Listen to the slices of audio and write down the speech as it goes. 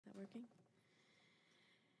working?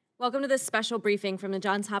 Welcome to this special briefing from the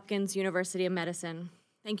Johns Hopkins University of Medicine.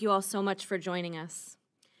 Thank you all so much for joining us.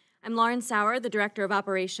 I'm Lauren Sauer, the Director of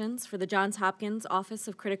Operations for the Johns Hopkins Office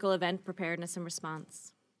of Critical Event Preparedness and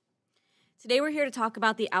Response. Today we're here to talk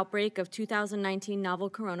about the outbreak of 2019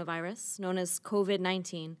 novel coronavirus, known as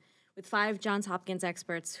COVID-19, with 5 Johns Hopkins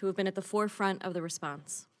experts who have been at the forefront of the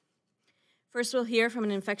response. First, we'll hear from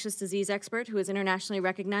an infectious disease expert who is internationally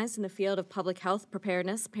recognized in the field of public health,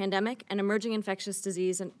 preparedness, pandemic, and emerging infectious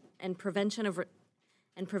disease and prevention of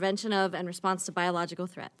and response to biological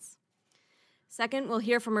threats. Second, we'll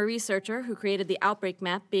hear from a researcher who created the outbreak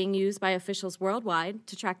map being used by officials worldwide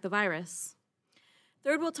to track the virus.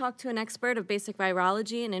 Third, we'll talk to an expert of basic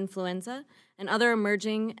virology and influenza and other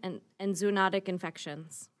emerging and zoonotic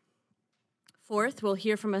infections. Fourth, we'll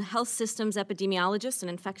hear from a health systems epidemiologist and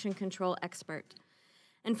infection control expert.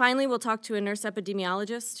 And finally, we'll talk to a nurse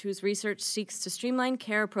epidemiologist whose research seeks to streamline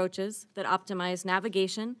care approaches that optimize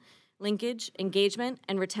navigation, linkage, engagement,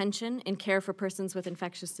 and retention in care for persons with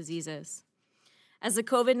infectious diseases. As the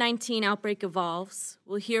COVID-19 outbreak evolves,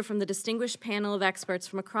 we'll hear from the distinguished panel of experts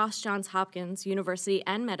from across Johns Hopkins University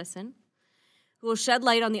and medicine, who will shed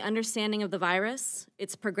light on the understanding of the virus,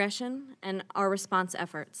 its progression, and our response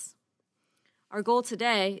efforts. Our goal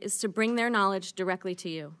today is to bring their knowledge directly to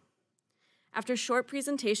you. After short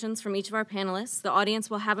presentations from each of our panelists, the audience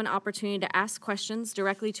will have an opportunity to ask questions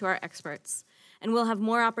directly to our experts, and we'll have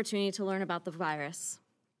more opportunity to learn about the virus.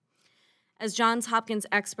 As Johns Hopkins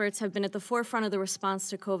experts have been at the forefront of the response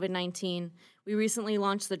to COVID-19, we recently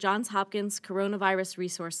launched the Johns Hopkins Coronavirus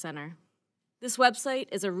Resource Center. This website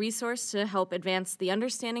is a resource to help advance the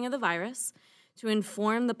understanding of the virus, to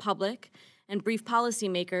inform the public, and brief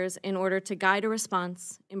policymakers in order to guide a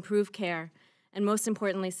response, improve care, and most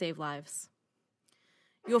importantly, save lives.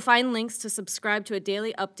 You'll find links to subscribe to a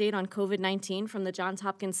daily update on COVID-19 from the Johns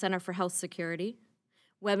Hopkins Center for Health Security,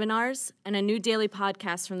 webinars, and a new daily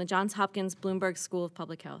podcast from the Johns Hopkins Bloomberg School of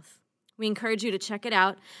Public Health. We encourage you to check it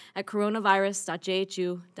out at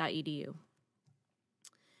coronavirus.jhu.edu.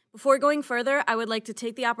 Before going further, I would like to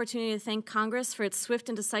take the opportunity to thank Congress for its swift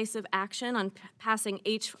and decisive action on passing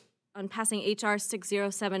H.R.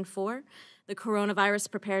 6074, the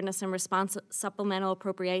Coronavirus Preparedness and Response Supplemental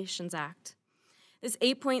Appropriations Act. This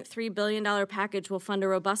 $8.3 billion package will fund a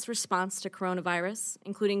robust response to coronavirus,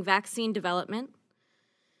 including vaccine development,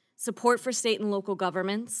 support for state and local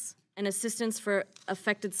governments, and assistance for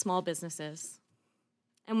affected small businesses.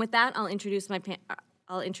 And with that, I'll introduce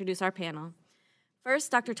our panel.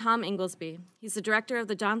 First, Dr. Tom Inglesby. He's the director of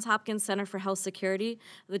the Johns Hopkins Center for Health Security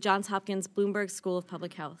of the Johns Hopkins Bloomberg School of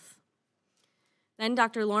Public Health. Then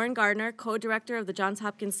Dr. Lauren Gardner, co-director of the Johns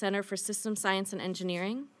Hopkins Center for System Science and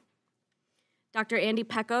Engineering. Dr. Andy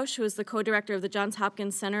Pekosz, who is the co-director of the Johns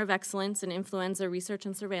Hopkins Center of Excellence in Influenza Research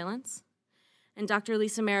and Surveillance. And Dr.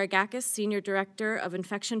 Lisa Maragakis, senior director of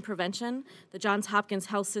infection prevention, the Johns Hopkins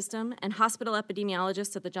Health System, and hospital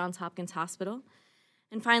epidemiologist at the Johns Hopkins Hospital.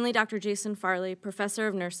 And finally, Dr. Jason Farley, professor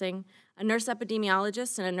of nursing, a nurse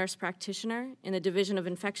epidemiologist and a nurse practitioner in the Division of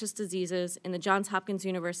Infectious Diseases in the Johns Hopkins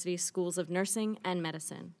University Schools of Nursing and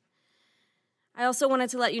Medicine. I also wanted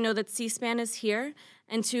to let you know that C-SPAN is here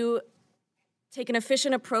and to take an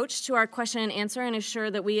efficient approach to our question and answer and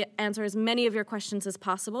ensure that we answer as many of your questions as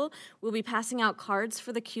possible. We'll be passing out cards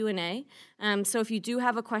for the Q&A. So if you do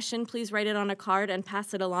have a question, please write it on a card and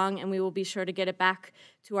pass it along, and we will be sure to get it back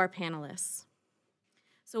to our panelists.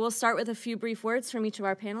 So we'll start with a few brief words from each of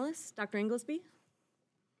our panelists. Dr. Inglesby.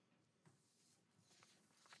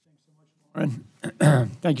 Thanks so much,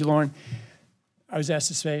 Lauren. Thank you, Lauren. I was asked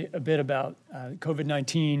to say a bit about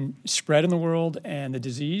COVID-19 spread in the world and the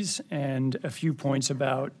disease, and a few points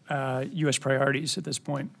about U.S. priorities at this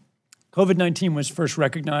point. COVID-19 was first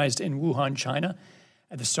recognized in Wuhan, China,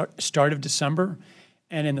 at the start of December,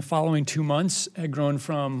 and in the following 2 months had grown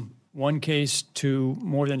from 1 case to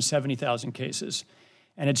more than 70,000 cases.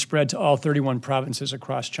 And it spread to all 31 provinces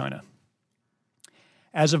across China.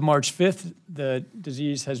 As of March 5th, the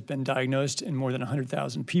disease has been diagnosed in more than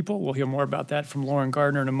 100,000 people. We'll hear more about that from Lauren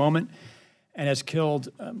Gardner in a moment, and has killed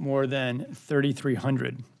more than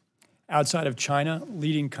 3,300. Outside of China,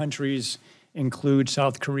 leading countries include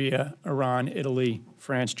South Korea, Iran, Italy,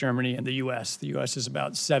 France, Germany, and the U.S. The U.S. is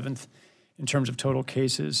about 7th in terms of total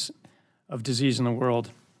cases of disease in the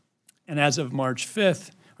world. And as of March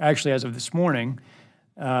 5th, or actually as of this morning,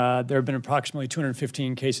 there have been approximately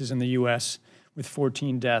 215 cases in the U.S. with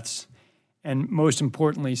 14 deaths. And most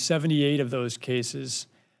importantly, 78 of those cases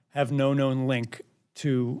have no known link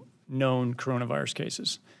to known coronavirus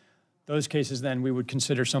cases. Those cases then we would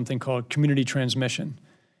consider something called community transmission,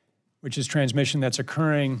 which is transmission that's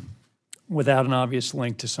occurring without an obvious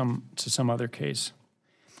link to some other case.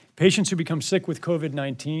 Patients who become sick with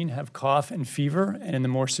COVID-19 have cough and fever, and in the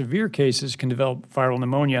more severe cases can develop viral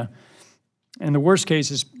pneumonia. And in the worst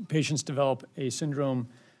cases, patients develop a syndrome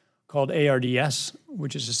called ARDS,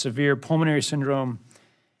 which is a severe pulmonary syndrome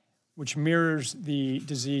which mirrors the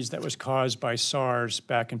disease that was caused by SARS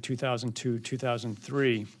back in 2002,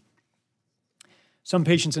 2003. Some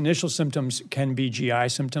patients' initial symptoms can be GI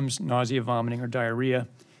symptoms, nausea, vomiting, or diarrhea.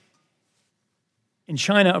 In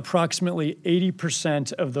China, approximately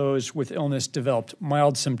 80% of those with illness developed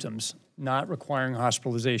mild symptoms, not requiring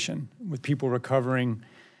hospitalization, with people recovering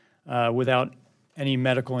without any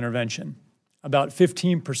medical intervention. About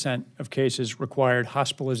 15% of cases required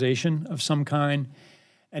hospitalization of some kind,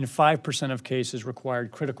 and 5% of cases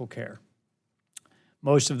required critical care.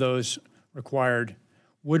 Most of those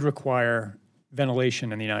would require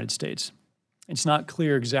ventilation in the United States. It's not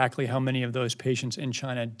clear exactly how many of those patients in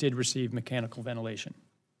China did receive mechanical ventilation.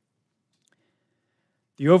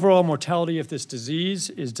 The overall mortality of this disease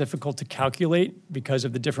is difficult to calculate because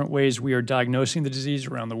of the different ways we are diagnosing the disease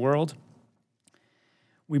around the world.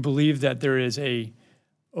 We believe that there is a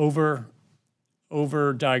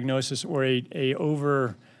over-diagnosis or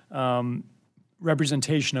a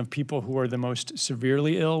representation of people who are the most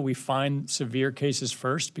severely ill. We find severe cases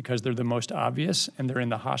first because they're the most obvious and they're in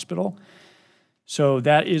the hospital. So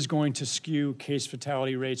that is going to skew case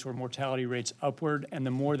fatality rates or mortality rates upward. And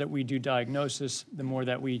the more that we do diagnosis, the more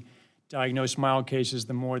that we diagnose mild cases,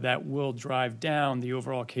 the more that will drive down the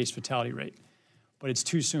overall case fatality rate. But it's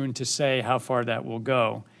too soon to say how far that will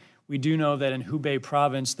go. We do know that in Hubei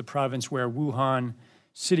province, the province where Wuhan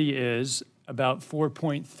city is, about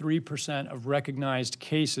 4.3% of recognized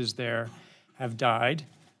cases there have died.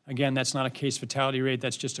 Again, that's not a case fatality rate,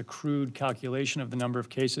 that's just a crude calculation of the number of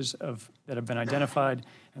cases that have been identified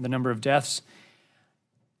and the number of deaths.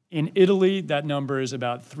 In Italy, that number is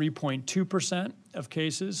about 3.2% of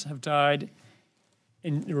cases have died.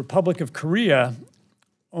 In the Republic of Korea,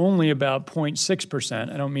 only about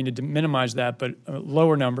 0.6%, I don't mean to minimize that, but a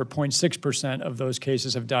lower number, 0.6% of those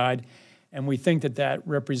cases have died. And we think that that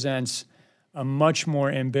represents a much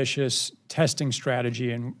more ambitious testing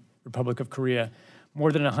strategy in Republic of Korea.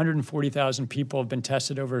 More than 140,000 people have been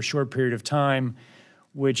tested over a short period of time,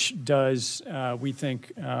 which does, we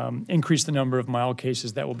think, increase the number of mild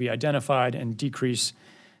cases that will be identified and decrease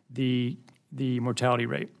the mortality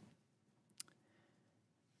rate.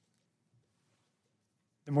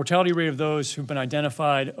 The mortality rate of those who've been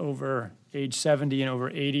identified over age 70 and over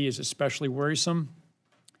 80 is especially worrisome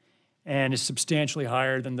and is substantially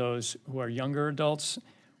higher than those who are younger adults.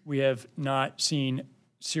 We have not seen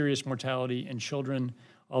serious mortality in children,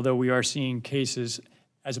 although we are seeing cases,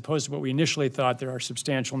 as opposed to what we initially thought, there are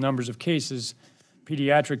substantial numbers of cases,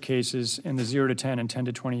 pediatric cases, in the 0 to 10 and 10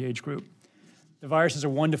 to 20 age group. The virus has a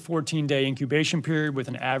 1 to 14-day incubation period with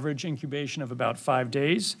an average incubation of about 5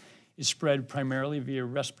 days. Is spread primarily via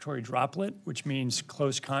respiratory droplet, which means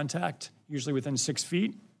close contact, usually within 6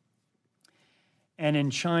 feet. And in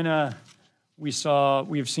China, we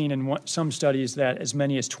have seen in some studies that as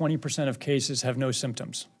many as 20% of cases have no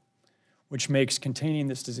symptoms, which makes containing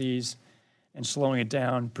this disease and slowing it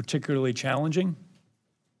down particularly challenging.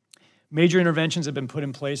 Major interventions have been put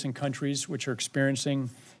in place in countries which are experiencing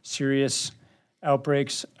serious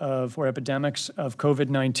outbreaks or epidemics of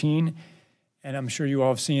COVID-19. And I'm sure you all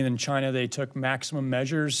have seen in China, they took maximum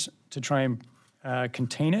measures to try and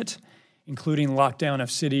contain it, including lockdown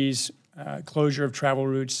of cities, closure of travel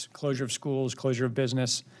routes, closure of schools, closure of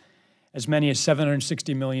business. As many as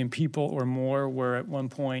 760 million people or more were at one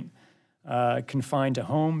point confined to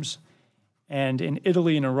homes. And in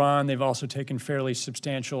Italy and Iran, they've also taken fairly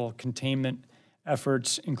substantial containment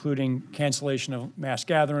efforts, including cancellation of mass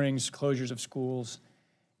gatherings, closures of schools.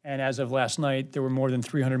 And as of last night, there were more than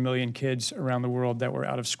 300 million kids around the world that were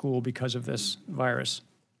out of school because of this virus.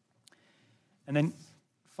 And then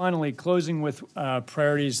finally, closing with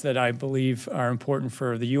priorities that I believe are important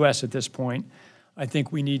for the U.S. at this point, I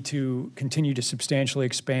think we need to continue to substantially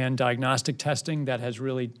expand diagnostic testing. That has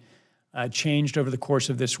really changed over the course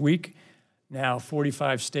of this week. Now,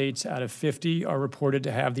 45 states out of 50 are reported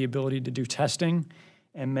to have the ability to do testing,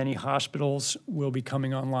 and many hospitals will be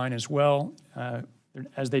coming online as well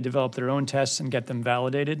as they develop their own tests and get them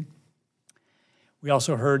validated. We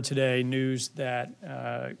also heard today news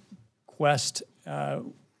that Quest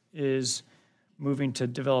is moving to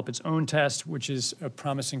develop its own test, which is a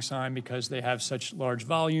promising sign because they have such large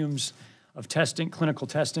volumes of testing, clinical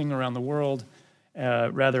testing around the world,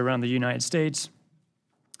 around the United States.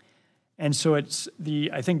 And so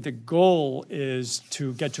I think the goal is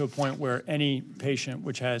to get to a point where any patient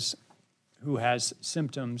who has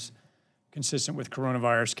symptoms consistent with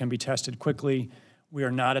coronavirus can be tested quickly. We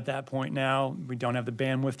are not at that point now. We don't have the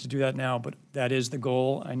bandwidth to do that now, but that is the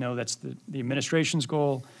goal. I know that's the administration's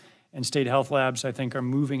goal, and state health labs, I think, are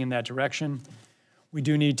moving in that direction. We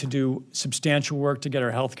do need to do substantial work to get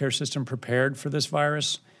our healthcare system prepared for this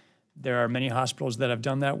virus. There are many hospitals that have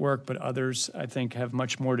done that work, but others, I think, have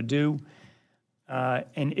much more to do.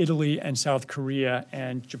 In Italy and South Korea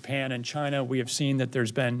and Japan and China, we have seen that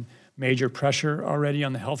there's been major pressure already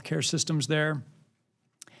on the healthcare systems there.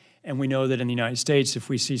 And we know that in the United States, if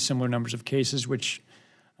we see similar numbers of cases, which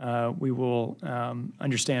we will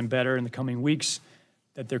understand better in the coming weeks,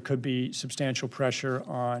 that there could be substantial pressure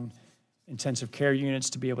on intensive care units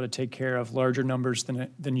to be able to take care of larger numbers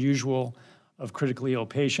than usual of critically ill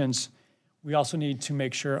patients. We also need to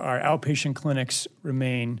make sure our outpatient clinics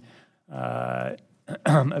remain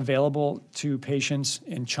available to patients.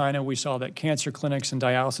 In China, we saw that cancer clinics and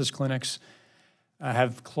dialysis clinics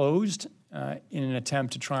have closed in an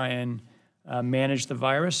attempt to try and manage the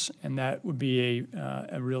virus, and that would be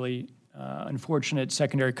a really unfortunate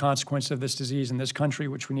secondary consequence of this disease in this country,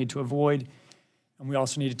 which we need to avoid. And we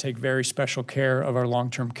also need to take very special care of our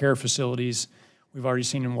long-term care facilities. We've already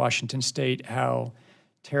seen in Washington State how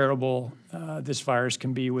terrible this virus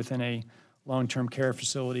can be within a long-term care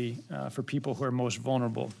facility for people who are most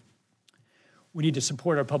vulnerable. We need to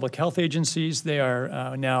support our public health agencies. They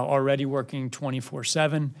are now already working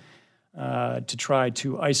 24/7 to try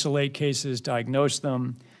to isolate cases, diagnose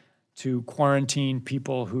them, to quarantine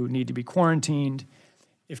people who need to be quarantined.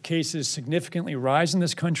 If cases significantly rise in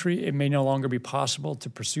this country, it may no longer be possible to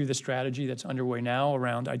pursue the strategy that's underway now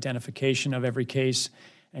around identification of every case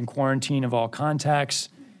and quarantine of all contacts.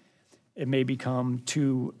 It may become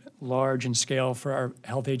too large in scale for our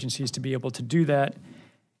health agencies to be able to do that.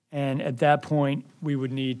 And at that point, we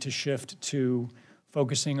would need to shift to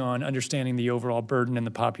focusing on understanding the overall burden in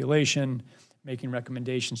the population, making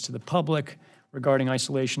recommendations to the public regarding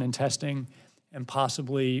isolation and testing, and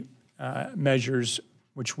possibly measures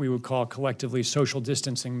which we would call collectively social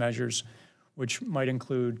distancing measures, which might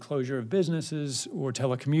include closure of businesses or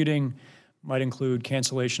telecommuting, might include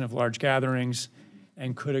cancellation of large gatherings,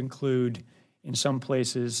 and could include, in some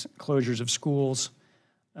places, closures of schools.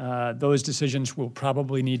 Those decisions will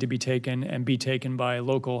probably need to be taken and be taken by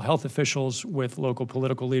local health officials with local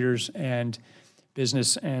political leaders and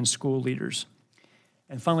business and school leaders.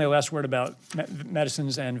 And finally, a last word about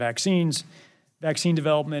medicines and vaccines. Vaccine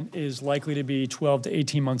development is likely to be 12 to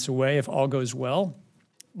 18 months away if all goes well.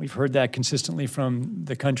 We've heard that consistently from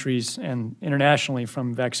the countries and internationally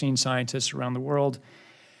from vaccine scientists around the world.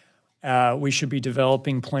 We should be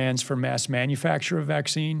developing plans for mass manufacture of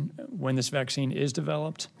vaccine when this vaccine is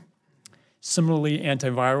developed. Similarly,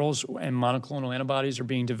 antivirals and monoclonal antibodies are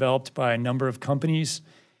being developed by a number of companies.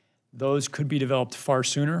 Those could be developed far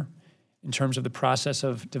sooner in terms of the process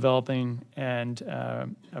of developing and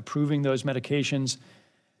approving those medications.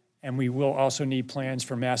 And we will also need plans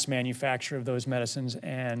for mass manufacture of those medicines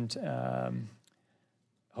and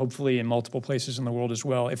hopefully in multiple places in the world as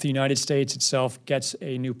well. If the United States itself gets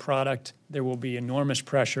a new product, there will be enormous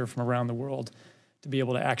pressure from around the world to be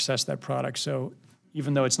able to access that product. So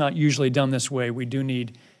even though it's not usually done this way, we do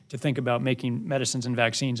need to think about making medicines and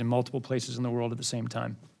vaccines in multiple places in the world at the same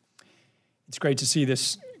time. It's great to see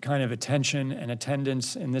this kind of attention and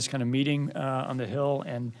attendance in this kind of meeting on the Hill,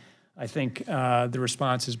 and I think the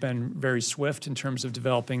response has been very swift in terms of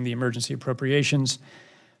developing the emergency appropriations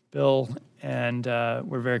bill, and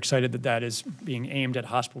we're very excited that that is being aimed at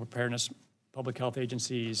hospital preparedness, public health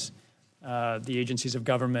agencies, the agencies of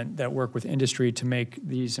government that work with industry to make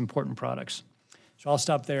these important products. So I'll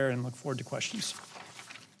stop there and look forward to questions.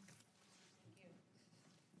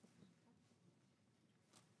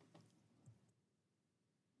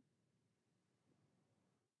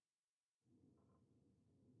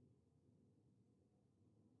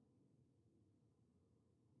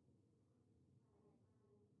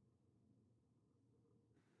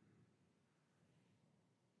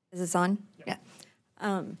 Is this on? Yeah.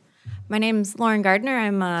 My name's Lauren Gardner.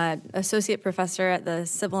 I'm an associate professor at the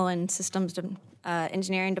Civil and Systems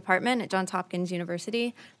Engineering Department at Johns Hopkins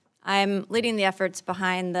University. I'm leading the efforts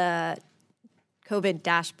behind the COVID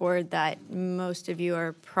dashboard that most of you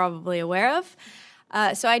are probably aware of.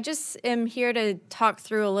 So I just am here to talk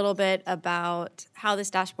through a little bit about how this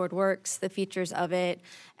dashboard works, the features of it,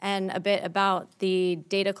 and a bit about the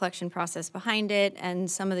data collection process behind it and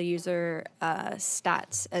some of the user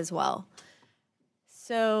stats as well.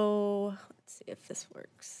 So let's see if this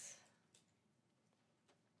works.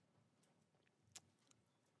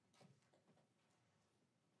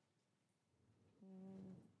 Do you want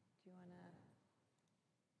to?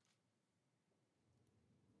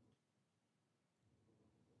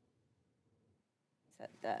 set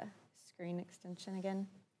the screen extension again.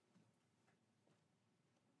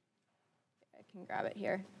 I can grab it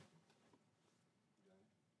here.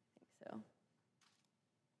 I think so.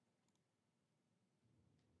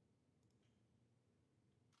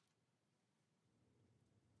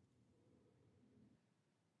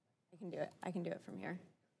 I can do it. I can do it from here.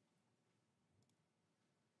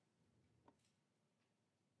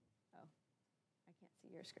 Oh, I can't see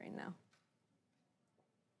your screen now.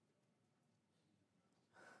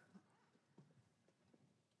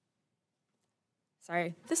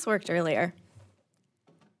 Sorry, this worked earlier.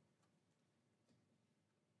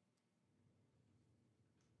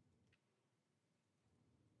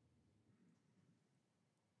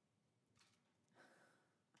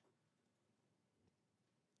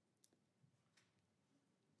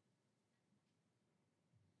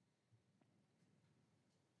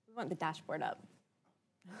 We want the dashboard up.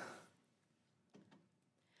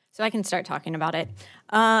 So I can start talking about it.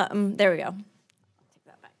 There we go. I'll take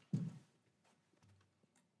that back.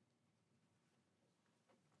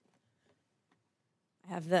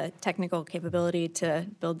 I have the technical capability to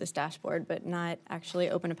build this dashboard, but not actually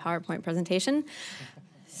open a PowerPoint presentation.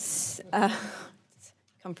 It's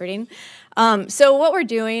comforting. So what we're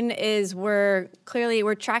doing is we're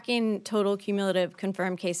tracking total cumulative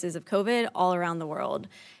confirmed cases of COVID all around the world.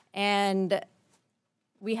 And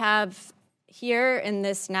we have here in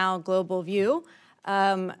this now global view,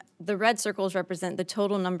 the red circles represent the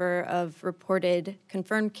total number of reported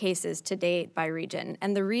confirmed cases to date by region.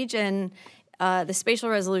 And the region, the spatial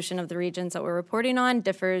resolution of the regions that we're reporting on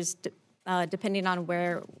differs depending on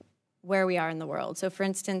where we are in the world. So for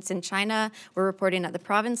instance, in China, we're reporting at the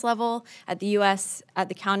province level, at the US at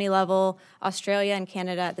the county level, Australia and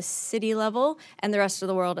Canada at the city level, and the rest of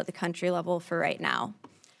the world at the country level for right now.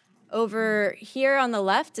 Over here on the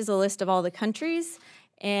left is a list of all the countries,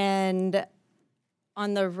 and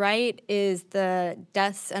on the right is the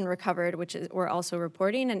deaths and recovered, which is we're also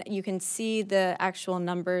reporting, and you can see the actual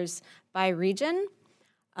numbers by region.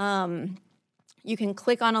 You can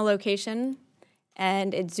click on a location,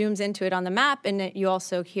 and it zooms into it on the map, and you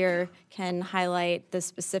also here can highlight the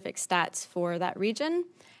specific stats for that region.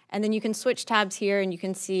 And then you can switch tabs here, and you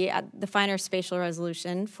can see at the finer spatial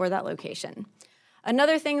resolution for that location.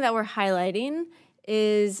 Another thing that we're highlighting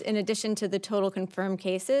is, in addition to the total confirmed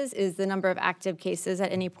cases, is the number of active cases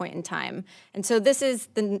at any point in time. And so this is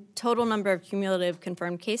the total number of cumulative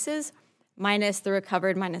confirmed cases minus the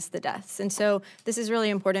recovered minus the deaths. And so this is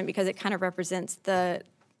really important because it kind of represents the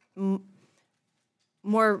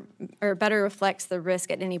more or better reflects the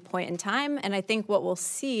risk at any point in time. And I think what we'll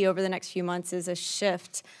see over the next few months is a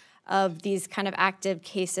shift of these kind of active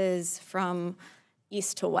cases from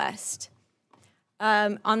east to west.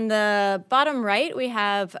 On the bottom right, we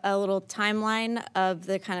have a little timeline of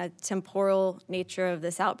the kind of temporal nature of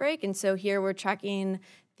this outbreak. And so here we're tracking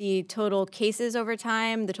the total cases over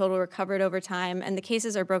time, the total recovered over time, and the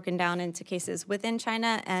cases are broken down into cases within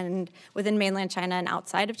China and within mainland China and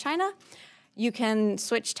outside of China. You can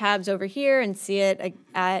switch tabs over here and see it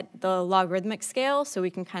at the logarithmic scale, so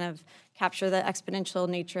we can kind of capture the exponential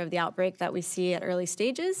nature of the outbreak that we see at early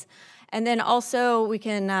stages. And then also we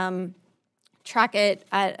can track it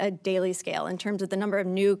at a daily scale in terms of the number of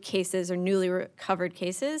new cases or newly recovered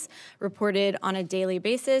cases reported on a daily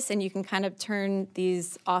basis, and you can kind of turn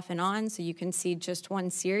these off and on so you can see just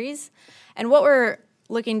one series. And what we're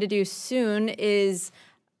looking to do soon is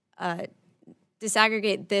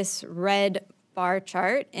disaggregate this red bar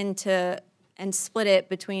chart into and split it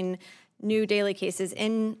between new daily cases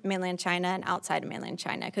in mainland China and outside of mainland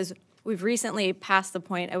China, because we've recently passed the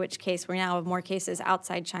point at which case we now have more cases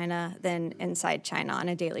outside China than inside China on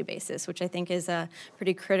a daily basis, which I think is a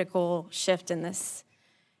pretty critical shift in this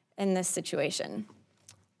situation.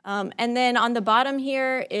 And then on the bottom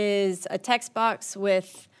here is a text box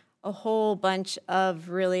with a whole bunch of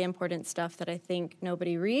really important stuff that I think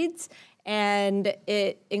nobody reads. And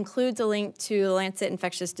it includes a link to the Lancet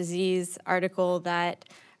Infectious Disease article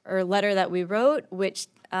or letter that we wrote, which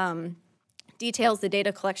details the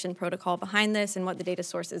data collection protocol behind this and what the data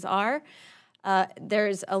sources are.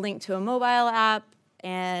 There's a link to a mobile app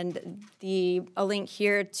and a link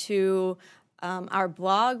here to our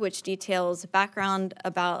blog, which details background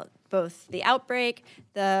about both the outbreak,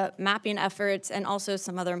 the mapping efforts, and also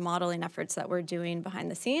some other modeling efforts that we're doing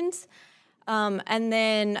behind the scenes. And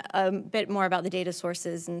then a bit more about the data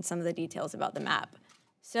sources and some of the details about the map.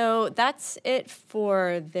 So that's it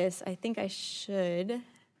for this. I think I should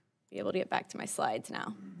be able to get back to my slides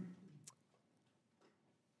now.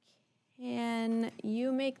 Can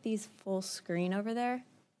you make these full screen over there?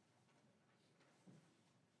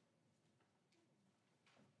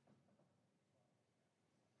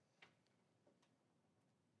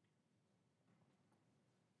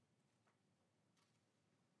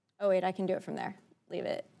 Oh, wait, I can do it from there. Leave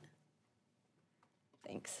it.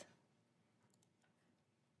 Thanks.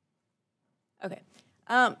 Okay.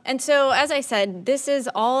 And so, as I said, this is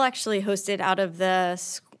all actually hosted out of the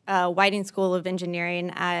Whiting School of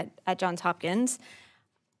Engineering at Johns Hopkins.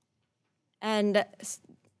 And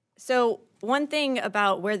so one thing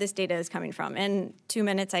about where this data is coming from, in 2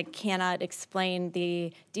 minutes I cannot explain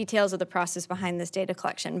the details of the process behind this data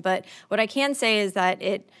collection, but what I can say is that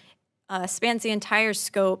it spans the entire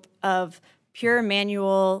scope of pure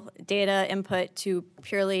manual data input to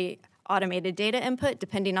purely automated data input,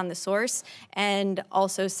 depending on the source, and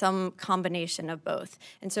also some combination of both.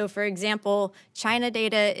 And so, for example, China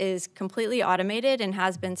data is completely automated and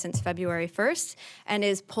has been since February 1st, and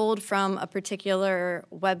is pulled from a particular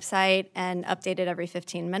website and updated every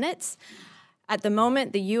 15 minutes. At the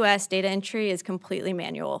moment, the US data entry is completely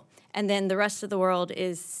manual, and then the rest of the world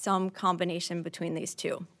is some combination between these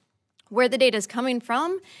two. Where the data is coming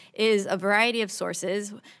from is a variety of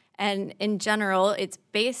sources. And in general, it's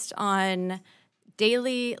based on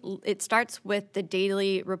it starts with the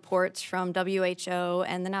daily reports from WHO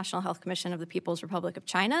and the National Health Commission of the People's Republic of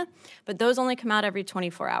China, but those only come out every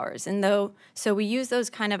 24 hours. And so we use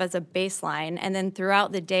those kind of as a baseline, and then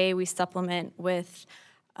throughout the day we supplement with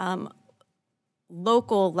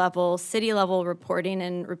local level, city level reporting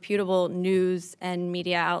and reputable news and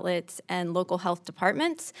media outlets and local health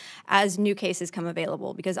departments as new cases come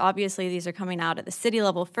available, because obviously these are coming out at the city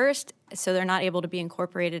level first, so they're not able to be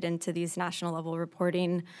incorporated into these national level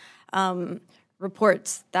reporting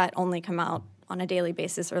reports that only come out on a daily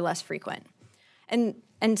basis or less frequent.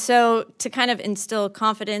 And so to kind of instill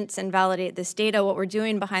confidence and validate this data, what we're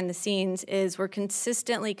doing behind the scenes is we're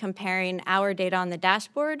consistently comparing our data on the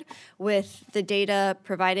dashboard with the data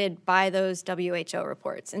provided by those WHO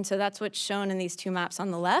reports. And so that's what's shown in these two maps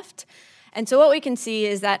on the left. And so what we can see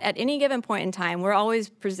is that at any given point in time, we're always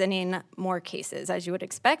presenting more cases, as you would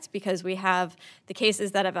expect, because we have the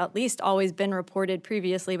cases that have at least always been reported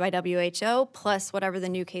previously by WHO, plus whatever the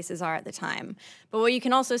new cases are at the time. But what you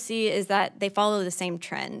can also see is that they follow the same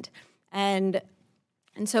trend. And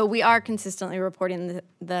so we are consistently reporting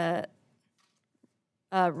the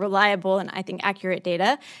reliable and, I think, accurate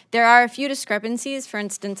data. There are a few discrepancies. For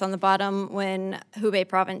instance, on the bottom, when Hubei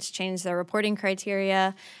province changed their reporting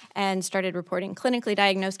criteria and started reporting clinically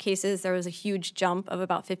diagnosed cases, there was a huge jump of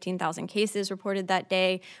about 15,000 cases reported that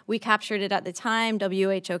day. We captured it at the time.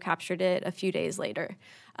 WHO captured it a few days later.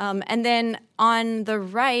 And then on the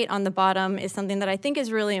right, on the bottom, is something that I think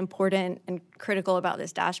is really important and critical about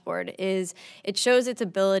this dashboard, is it shows its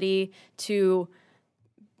ability to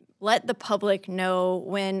let the public know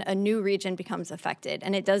when a new region becomes affected,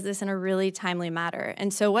 and it does this in a really timely manner.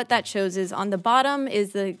 And so what that shows is on the bottom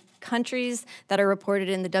is the countries that are reported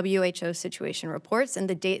in the WHO situation reports and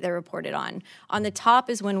the date they're reported on. On the top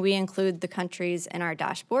is when we include the countries in our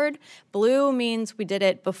dashboard. Blue means we did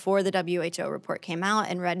it before the WHO report came out,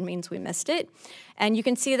 and red means we missed it. And you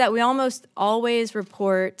can see that we almost always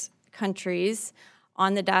report countries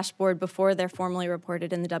on the dashboard before they're formally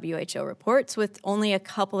reported in the WHO reports, with only a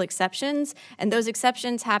couple exceptions. And those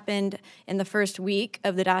exceptions happened in the first week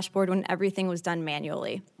of the dashboard when everything was done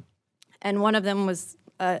manually. And one of them was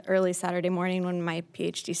early Saturday morning when my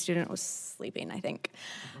PhD student was sleeping, I think.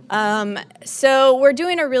 So we're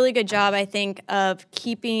doing a really good job, I think, of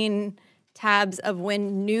keeping tabs of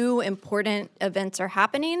when new important events are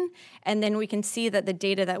happening, and then we can see that the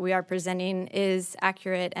data that we are presenting is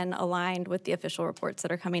accurate and aligned with the official reports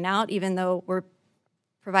that are coming out, even though we're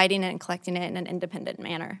providing it and collecting it in an independent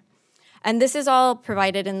manner. And this is all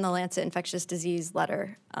provided in the Lancet Infectious Disease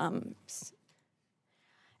letter. And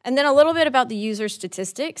then a little bit about the user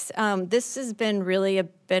statistics. This has been really a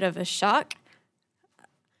bit of a shock.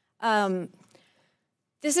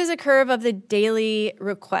 This is a curve of the daily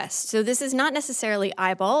requests. So this is not necessarily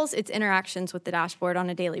eyeballs, it's interactions with the dashboard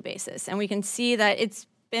on a daily basis. And we can see that it's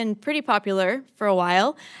been pretty popular for a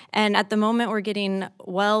while. And at the moment, we're getting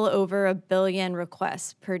well over 1 billion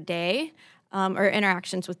requests per day, or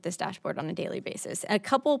interactions with this dashboard on a daily basis. A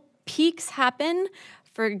couple peaks happen,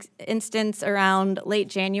 for instance, around late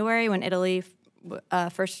January when Italy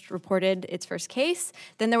first reported its first case.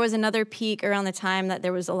 Then there was another peak around the time that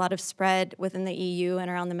there was a lot of spread within the EU and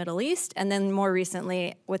around the Middle East, and then more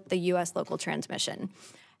recently with the US local transmission.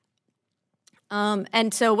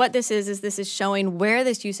 And so what this is showing where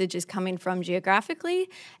this usage is coming from geographically,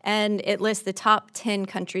 and it lists the top 10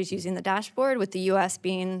 countries using the dashboard, with the US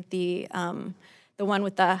being the one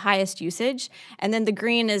with the highest usage, and then the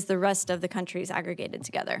green is the rest of the countries aggregated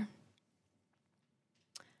together.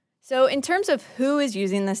 So in terms of who is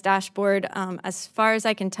using this dashboard, as far as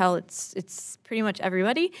I can tell, it's pretty much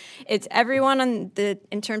everybody. It's everyone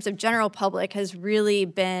in terms of general public has really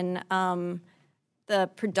been the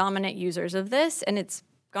predominant users of this, and it's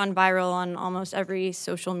gone viral on almost every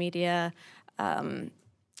social media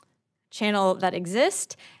channel that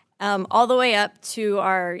exists, all the way up to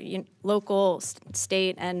our local,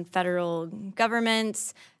 state, and federal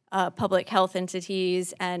governments, public health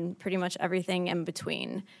entities, and pretty much everything in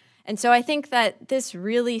between. And so I think that this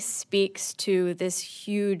really speaks to this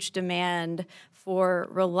huge demand for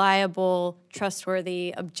reliable,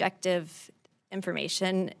 trustworthy, objective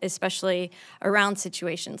information, especially around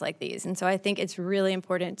situations like these. And so I think it's really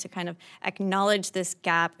important to kind of acknowledge this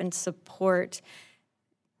gap and support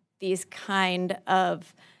these kind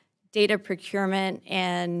of data procurement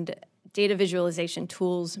and data visualization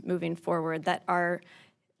tools moving forward that are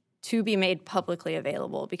to be made publicly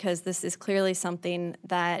available, because this is clearly something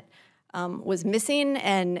that was missing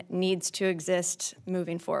and needs to exist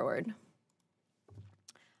moving forward.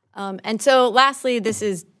 And so lastly, this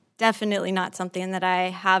is definitely not something that I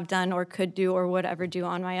have done or could do or would ever do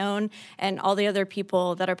on my own, and all the other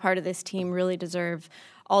people that are part of this team really deserve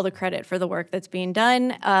all the credit for the work that's being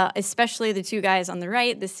done, especially the two guys on the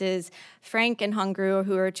right. This is Frank and Hungru,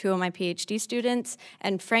 who are two of my PhD students,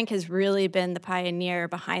 and Frank has really been the pioneer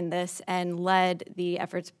behind this and led the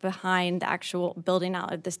efforts behind the actual building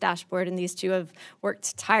out of this dashboard, and these two have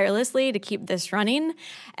worked tirelessly to keep this running.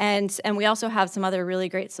 And we also have some other really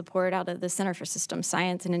great support out of the Center for Systems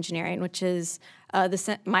Science and Engineering, which is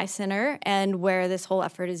my center, and where this whole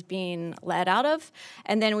effort is being led out of.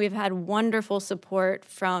 And then we've had wonderful support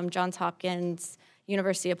from Johns Hopkins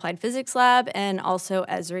University Applied Physics Lab, and also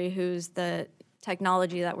Esri, who's the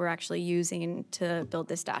technology that we're actually using to build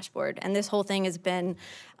this dashboard. And this whole thing has been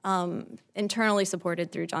internally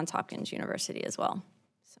supported through Johns Hopkins University as well.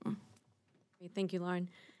 So. Thank you, Lauren.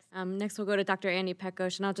 Next, we'll go to Dr. Andy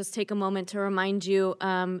Pekosz, and I'll just take a moment to remind you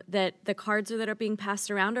that the cards that are being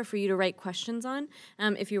passed around are for you to write questions on.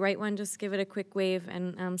 If you write one, just give it a quick wave,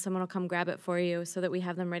 and someone will come grab it for you so that we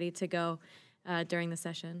have them ready to go during the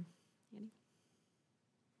session.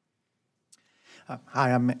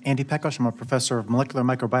 Hi, I'm Andy Pekosz. I'm a professor of molecular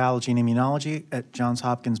microbiology and immunology at Johns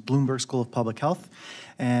Hopkins Bloomberg School of Public Health,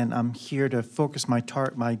 and I'm here to focus my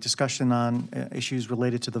discussion on issues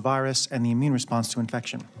related to the virus and the immune response to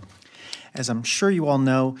infection. As I'm sure you all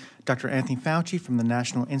know, Dr. Anthony Fauci from the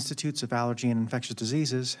National Institutes of Allergy and Infectious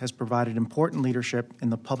Diseases has provided important leadership in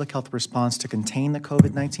the public health response to contain the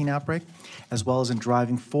COVID-19 outbreak, as well as in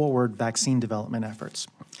driving forward vaccine development efforts.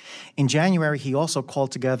 In January, he also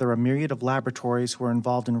called together a myriad of laboratories who are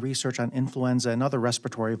involved in research on influenza and other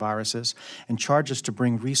respiratory viruses, and charged us to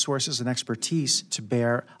bring resources and expertise to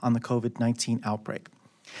bear on the COVID-19 outbreak.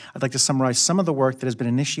 I'd like to summarize some of the work that has been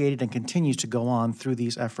initiated and continues to go on through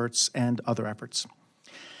these efforts and other efforts.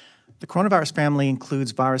 The coronavirus family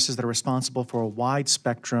includes viruses that are responsible for a wide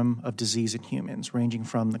spectrum of disease in humans, ranging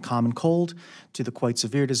from the common cold to the quite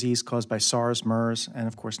severe disease caused by SARS, MERS, and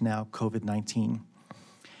of course now COVID-19.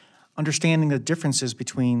 Understanding the differences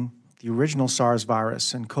between the original SARS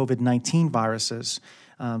virus and COVID-19 viruses,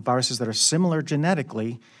 viruses that are similar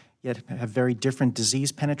genetically, yet have very different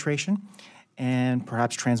disease penetration and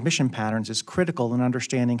perhaps transmission patterns, is critical in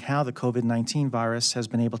understanding how the COVID-19 virus has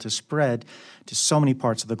been able to spread to so many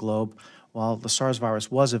parts of the globe, while the SARS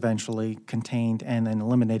virus was eventually contained and then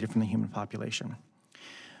eliminated from the human population.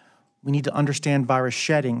 We need to understand virus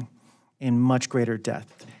shedding in much greater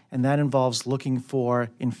depth, and that involves looking for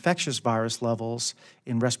infectious virus levels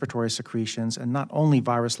in respiratory secretions, and not only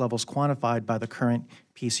virus levels quantified by the current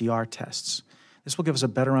PCR tests. This will give us a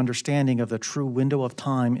better understanding of the true window of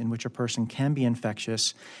time in which a person can be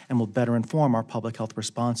infectious, and will better inform our public health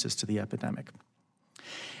responses to the epidemic.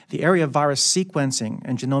 The area of virus sequencing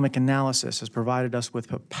and genomic analysis has provided us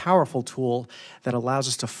with a powerful tool that allows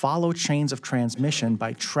us to follow chains of transmission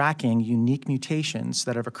by tracking unique mutations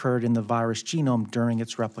that have occurred in the virus genome during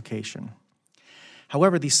its replication.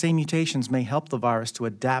 However, these same mutations may help the virus to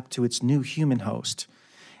adapt to its new human host,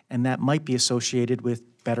 and that might be associated with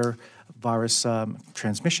better virus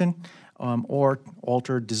transmission or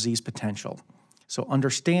altered disease potential. So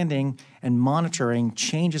understanding and monitoring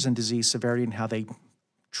changes in disease severity and how they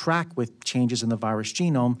track with changes in the virus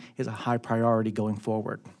genome is a high priority going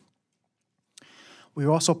forward. We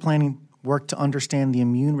are also planning work to understand the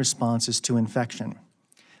immune responses to infection.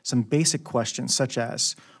 Some basic questions such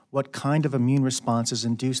as, what kind of immune response is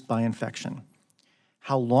induced by infection?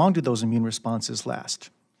 How long do those immune responses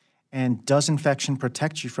last? And does infection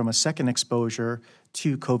protect you from a second exposure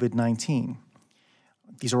to COVID-19?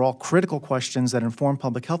 These are all critical questions that inform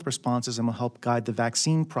public health responses and will help guide the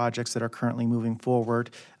vaccine projects that are currently moving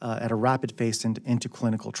forward at a rapid pace into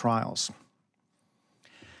clinical trials.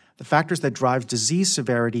 The factors that drive disease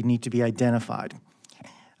severity need to be identified.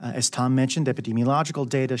 As Tom mentioned, epidemiological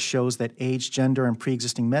data shows that age, gender, and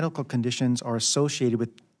pre-existing medical conditions are associated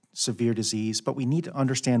with severe disease, but we need to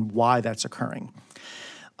understand why that's occurring.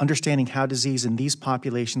 Understanding how disease in these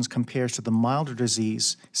populations compares to the milder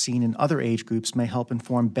disease seen in other age groups may help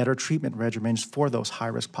inform better treatment regimens for those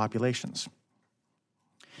high-risk populations.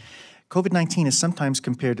 COVID-19 is sometimes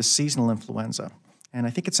compared to seasonal influenza, and I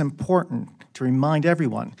think it's important to remind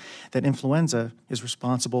everyone that influenza is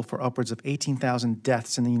responsible for upwards of 18,000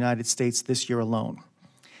 deaths in the United States this year alone.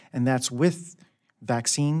 And that's with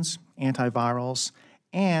vaccines, antivirals,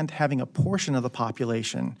 and having a portion of the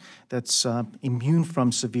population that's immune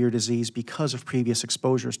from severe disease because of previous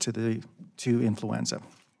exposures to influenza.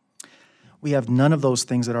 We have none of those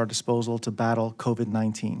things at our disposal to battle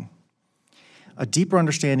COVID-19. A deeper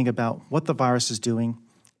understanding about what the virus is doing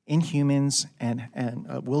in humans and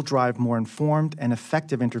will drive more informed and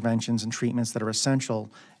effective interventions and treatments that are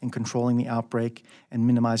essential in controlling the outbreak and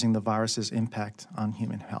minimizing the virus's impact on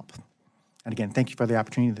human health. And again, thank you for the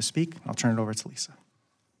opportunity to speak. I'll turn it over to Lisa.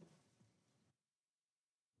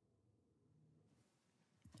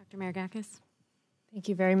 Dr. Maragakis. Thank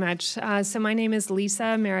you very much. So my name is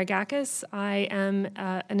Lisa Maragakis. I am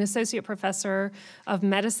an associate professor of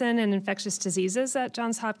medicine and infectious diseases at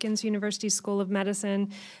Johns Hopkins University School of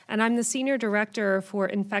Medicine, and I'm the senior director for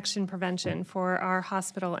infection prevention for our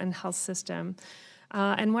hospital and health system.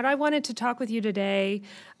 And what I wanted to talk with you today,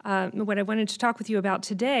 about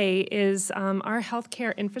today is our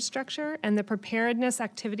healthcare infrastructure and the preparedness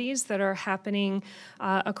activities that are happening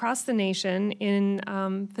across the nation in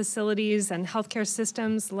facilities and healthcare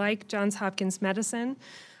systems like Johns Hopkins Medicine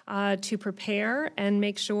to prepare and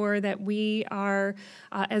make sure that we are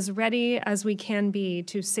as ready as we can be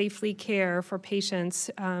to safely care for patients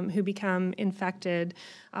who become infected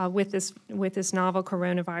with this novel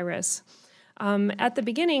coronavirus. At the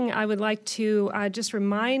beginning, I would like to just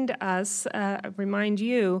remind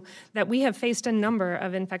you that we have faced a number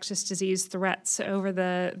of infectious disease threats over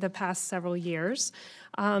the past several years.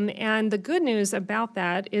 And the good news about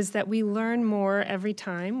that is that we learn more every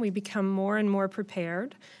time. We become more and more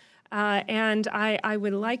prepared. And I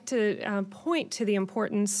would like to point to the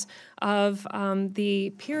importance of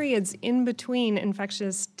the periods in between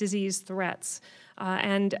infectious disease threats.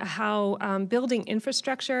 And how building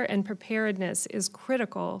infrastructure and preparedness is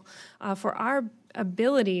critical for our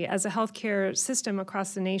ability as a healthcare system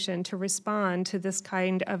across the nation to respond to this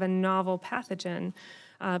kind of a novel pathogen,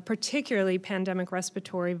 particularly pandemic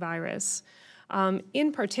respiratory virus.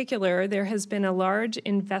 In particular, there has been a large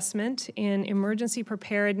investment in emergency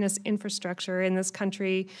preparedness infrastructure in this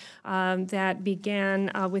country that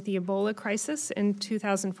began with the Ebola crisis in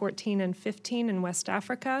 2014 and 15 in West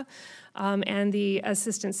Africa, and the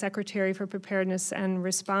Assistant Secretary for Preparedness and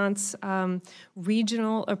Response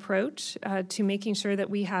regional approach to making sure that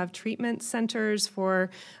we have treatment centers for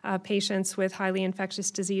patients with highly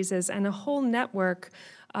infectious diseases and a whole network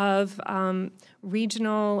of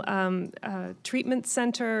regional treatment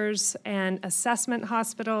centers and assessment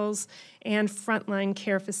hospitals and frontline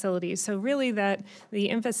care facilities. So really that the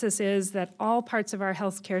emphasis is that all parts of our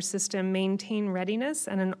healthcare system maintain readiness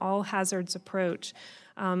and an all hazards approach.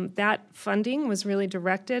 That funding was really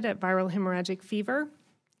directed at viral hemorrhagic fever.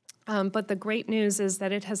 But the great news is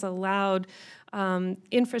that it has allowed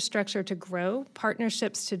infrastructure to grow,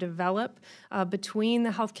 partnerships to develop between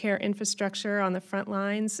the healthcare infrastructure on the front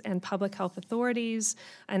lines and public health authorities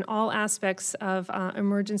and all aspects of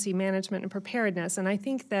emergency management and preparedness. And I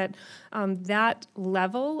think that that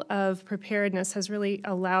level of preparedness has really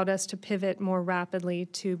allowed us to pivot more rapidly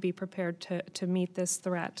to be prepared to meet this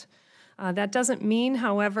threat. That doesn't mean,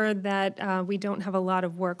 however, that we don't have a lot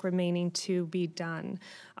of work remaining to be done,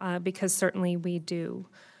 because certainly we do.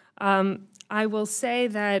 I will say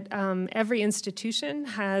that every institution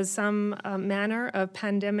has some manner of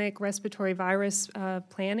pandemic respiratory virus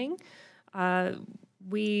planning.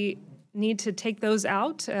 We need to take those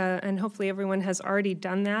out, and hopefully everyone has already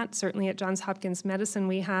done that. Certainly at Johns Hopkins Medicine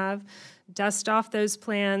we have. Dust off those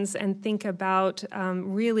plans and think about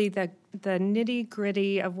really the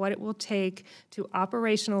nitty-gritty of what it will take to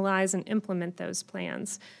operationalize and implement those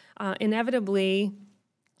plans. Inevitably,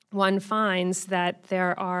 one finds that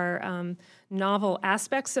there are novel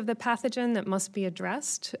aspects of the pathogen that must be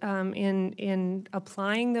addressed in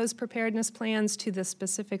applying those preparedness plans to the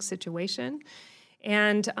specific situation.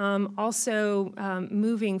 and also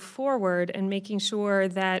moving forward and making sure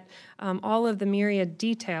that all of the myriad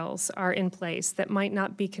details are in place that might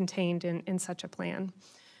not be contained in such a plan.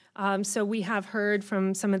 So we have heard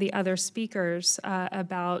from some of the other speakers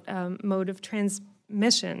about mode of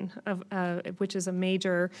transmission, which is a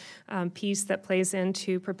major piece that plays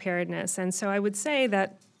into preparedness. And so I would say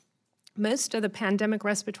that most of the pandemic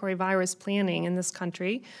respiratory virus planning in this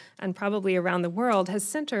country and probably around the world has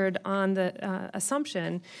centered on the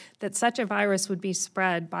assumption that such a virus would be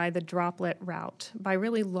spread by the droplet route, by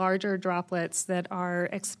really larger droplets that are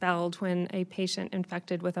expelled when a patient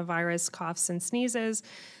infected with a virus coughs and sneezes.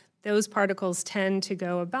 Those particles tend to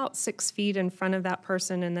go about 6 feet in front of that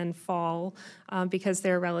person and then fall because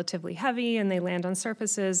they're relatively heavy and they land on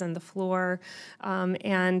surfaces and the floor.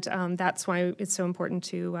 That's why it's so important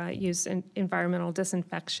to use environmental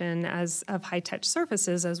disinfection of high-touch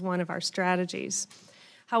surfaces as one of our strategies.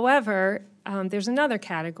 However, there's another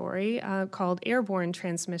category called airborne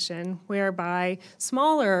transmission, whereby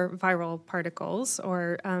smaller viral particles,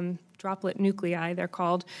 or droplet nuclei, they're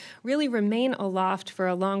called, really remain aloft for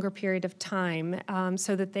a longer period of time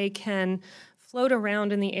so that they can float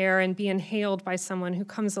around in the air and be inhaled by someone who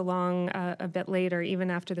comes along a bit later, even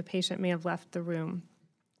after the patient may have left the room.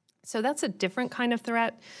 So that's a different kind of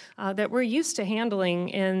threat that we're used to handling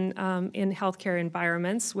in healthcare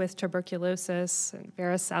environments with tuberculosis and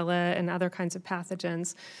varicella and other kinds of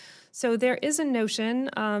pathogens. So there is a notion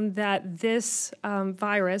that this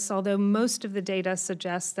virus, although most of the data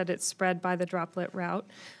suggests that it's spread by the droplet route,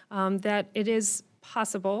 that it is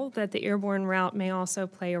possible that the airborne route may also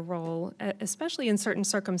play a role, especially in certain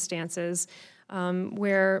circumstances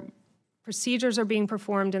where procedures are being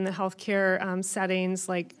performed in the healthcare settings,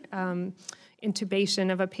 like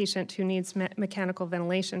intubation of a patient who needs mechanical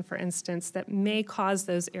ventilation, for instance, that may cause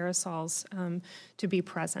those aerosols to be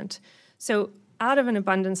present. So out of an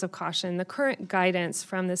abundance of caution, the current guidance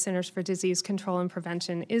from the Centers for Disease Control and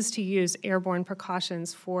Prevention is to use airborne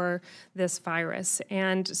precautions for this virus.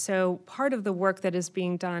 And so part of the work that is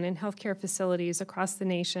being done in healthcare facilities across the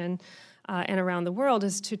nation and around the world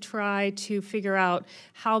is to try to figure out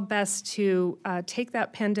how best to take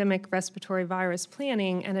that pandemic respiratory virus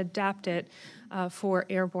planning and adapt it for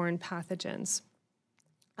airborne pathogens.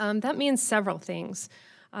 That means several things.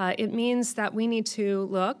 It means that we need to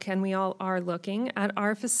look, and we all are looking, at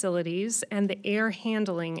our facilities and the air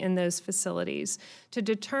handling in those facilities to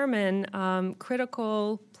determine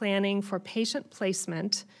critical planning for patient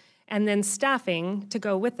placement and then staffing to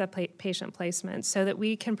go with the patient placement so that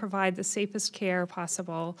we can provide the safest care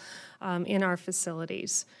possible in our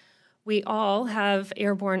facilities. We all have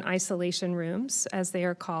airborne isolation rooms, as they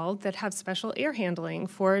are called, that have special air handling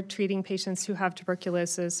for treating patients who have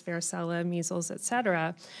tuberculosis, varicella, measles, et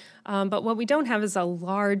cetera. But what we don't have is a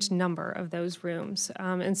large number of those rooms.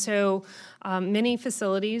 And so many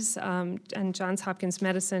facilities, and Johns Hopkins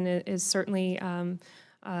Medicine is certainly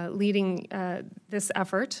leading this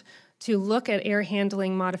effort to look at air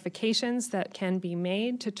handling modifications that can be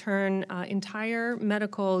made to turn entire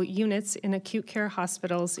medical units in acute care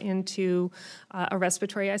hospitals into a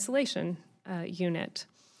respiratory isolation unit.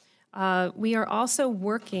 We are also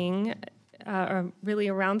working really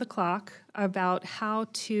around the clock about how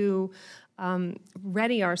to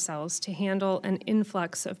ready ourselves to handle an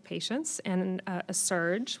influx of patients and a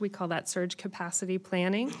surge. We call that surge capacity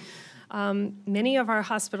planning. Many of our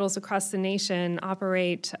hospitals across the nation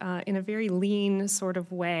operate in a very lean sort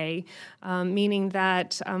of way, meaning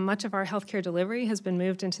that much of our healthcare delivery has been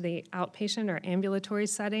moved into the outpatient or ambulatory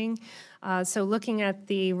setting. So looking at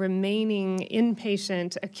the remaining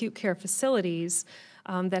inpatient acute care facilities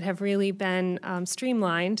that have really been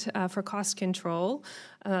streamlined for cost control,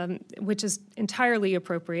 which is entirely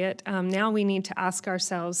appropriate. Now we need to ask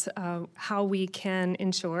ourselves how we can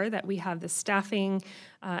ensure that we have the staffing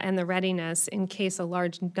and the readiness in case a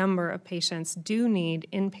large number of patients do need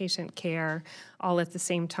inpatient care all at the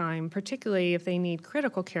same time, particularly if they need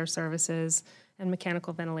critical care services and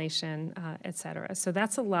mechanical ventilation, et cetera. So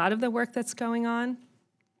that's a lot of the work that's going on.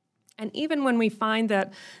 And even when we find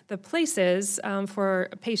that the places for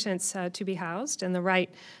patients to be housed and the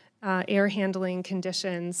right air handling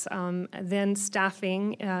conditions, then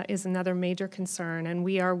staffing is another major concern. And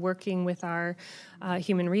we are working with our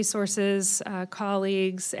human resources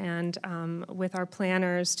colleagues and with our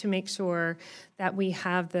planners to make sure that we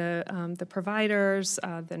have the providers,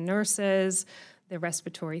 the nurses, the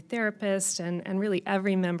respiratory therapist, and really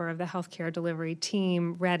every member of the healthcare delivery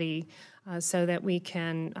team ready so that we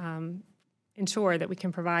can ensure that we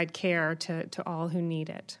can provide care to all who need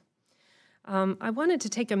it. I wanted to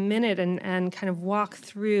take a minute and kind of walk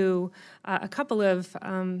through a couple of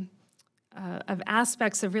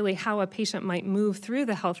aspects of really how a patient might move through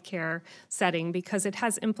the healthcare setting, because it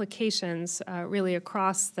has implications really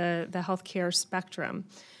across the healthcare spectrum.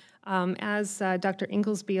 As Dr.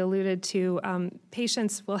 Inglesby alluded to,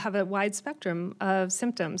 patients will have a wide spectrum of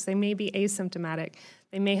symptoms. They may be asymptomatic.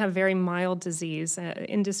 They may have very mild disease,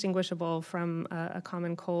 indistinguishable from a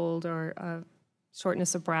common cold or a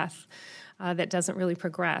shortness of breath that doesn't really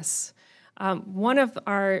progress. One of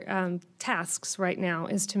our tasks right now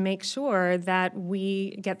is to make sure that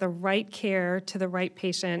we get the right care to the right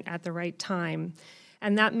patient at the right time.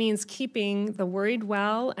 And that means keeping the worried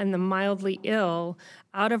well and the mildly ill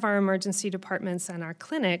out of our emergency departments and our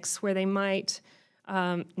clinics, where they might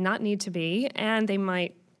not need to be, and they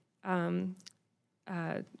might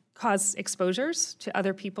cause exposures to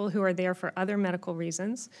other people who are there for other medical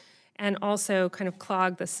reasons, and also kind of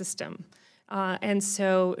clog the system. And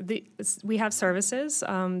so we have services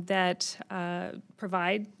that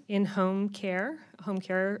provide in-home care,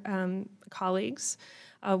 colleagues.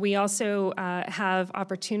 We also have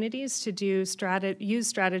opportunities to use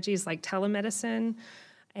strategies like telemedicine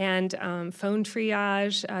and phone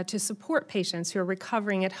triage to support patients who are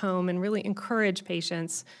recovering at home, and really encourage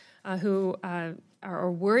patients who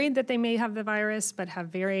are worried that they may have the virus but have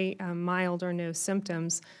very mild or no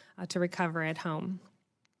symptoms to recover at home.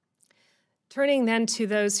 Turning then to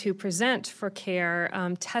those who present for care,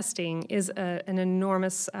 testing is an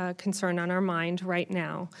enormous concern on our mind right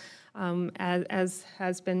now. As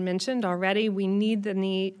has been mentioned already, we need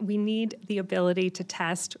the ability to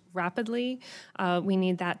test rapidly. We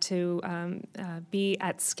need that to be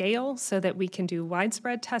at scale so that we can do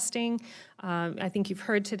widespread testing. I think you've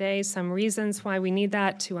heard today some reasons why we need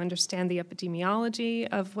that, to understand the epidemiology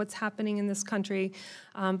of what's happening in this country,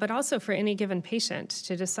 but also for any given patient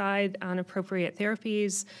to decide on appropriate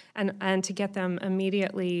therapies and to get them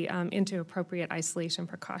immediately into appropriate isolation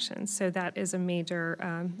precautions. So that is a major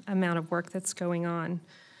amount of work that's going on.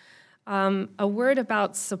 A word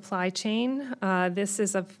about supply chain. This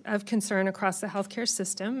is of concern across the healthcare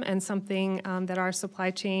system, and something that our supply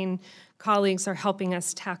chain colleagues are helping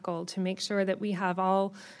us tackle to make sure that we have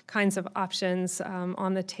all kinds of options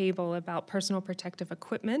on the table about personal protective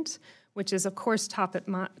equipment, which is, of course, top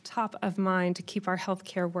of mind to keep our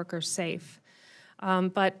healthcare workers safe.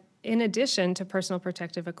 But in addition to personal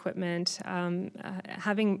protective equipment,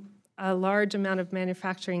 having a large amount of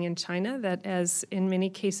manufacturing in China that has in many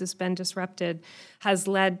cases been disrupted has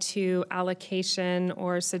led to allocation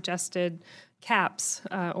or suggested caps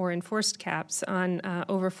or enforced caps on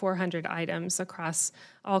over 400 items across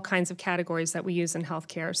all kinds of categories that we use in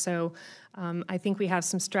healthcare. So I think we have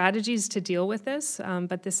some strategies to deal with this,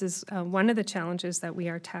 but this is one of the challenges that we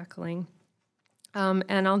are tackling.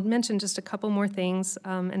 And I'll mention just a couple more things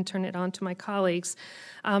and turn it on to my colleagues.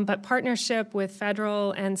 But partnership with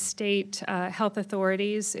federal and state health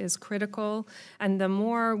authorities is critical, and the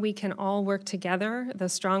more we can all work together, the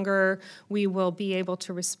stronger we will be able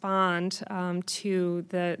to respond to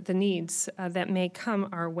the needs that may come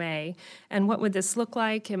our way. And what would this look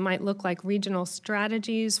like? It might look like regional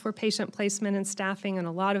strategies for patient placement and staffing, and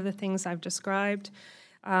a lot of the things I've described.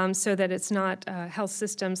 So that it's not health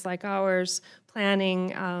systems like ours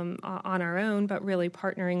planning on our own, but really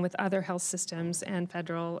partnering with other health systems and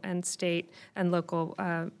federal and state and local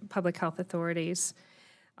public health authorities.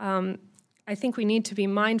 I think we need to be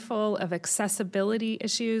mindful of accessibility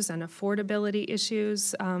issues and affordability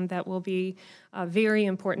issues that will be very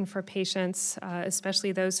important for patients,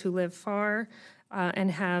 especially those who live far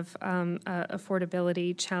and have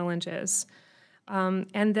affordability challenges.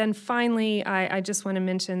 And then finally, I just want to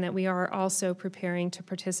mention that we are also preparing to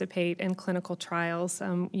participate in clinical trials.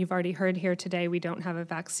 You've already heard here today we don't have a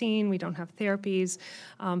vaccine, we don't have therapies,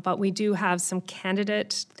 but we do have some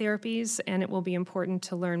candidate therapies, and it will be important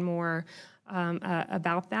to learn more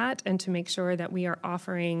about that and to make sure that we are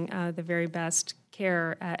offering the very best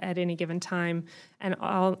care at any given time,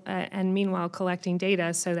 and meanwhile collecting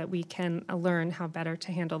data so that we can learn how better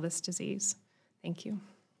to handle this disease. Thank you.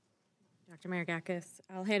 Dr. Maragakis.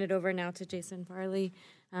 I'll hand it over now to Jason Farley.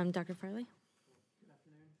 Dr. Farley.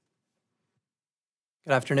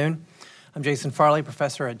 Good afternoon. I'm Jason Farley,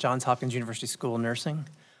 professor at Johns Hopkins University School of Nursing.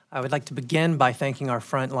 I would like to begin by thanking our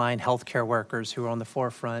frontline healthcare workers who are on the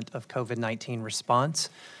forefront of COVID-19 response.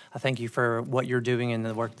 I thank you for what you're doing and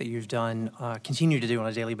the work that you've done, continue to do on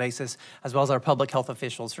a daily basis, as well as our public health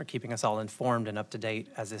officials for keeping us all informed and up to date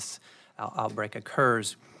as this outbreak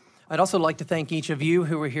occurs. I'd also like to thank each of you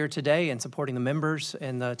who are here today and supporting the members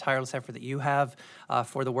and the tireless effort that you have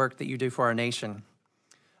for the work that you do for our nation.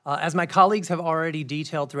 As my colleagues have already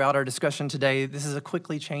detailed throughout our discussion today, this is a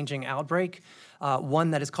quickly changing outbreak,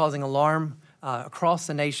 one that is causing alarm across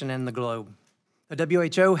the nation and the globe. The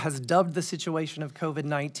WHO has dubbed the situation of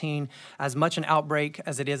COVID-19 as much an outbreak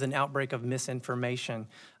as it is an outbreak of misinformation.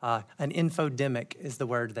 An infodemic is the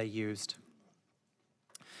word they used.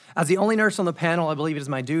 As the only nurse on the panel, I believe it is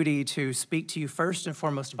my duty to speak to you first and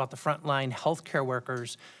foremost about the frontline healthcare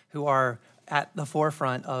workers who are at the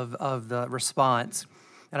forefront of the response.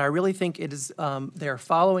 And I really think it is they are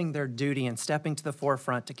following their duty and stepping to the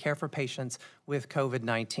forefront to care for patients with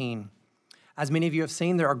COVID-19. As many of you have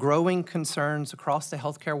seen, there are growing concerns across the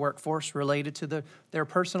healthcare workforce related to their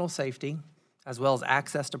personal safety, as well as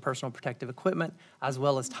access to personal protective equipment, as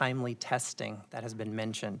well as timely testing that has been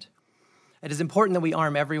mentioned. It is important that we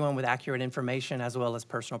arm everyone with accurate information as well as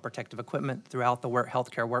personal protective equipment throughout the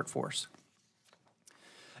healthcare workforce.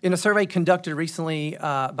 In a survey conducted recently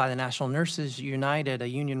by the National Nurses United, a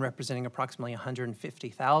union representing approximately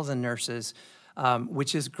 150,000 nurses,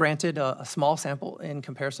 which is granted a small sample in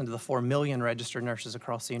comparison to the 4 million registered nurses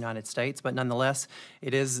across the United States, but nonetheless,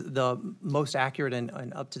 it is the most accurate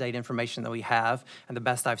and up-to-date information that we have, and the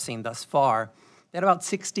best I've seen thus far. They had about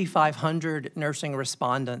 6,500 nursing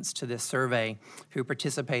respondents to this survey who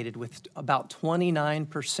participated, with about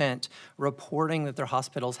 29% reporting that their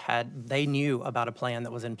hospitals they knew about a plan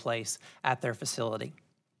that was in place at their facility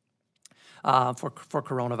for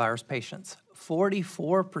coronavirus patients.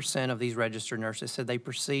 44% of these registered nurses said they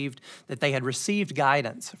perceived that they had received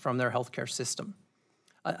guidance from their healthcare system.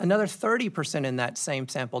 Another 30% in that same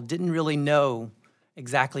sample didn't really know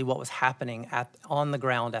exactly what was happening on the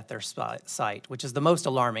ground at their site, which is the most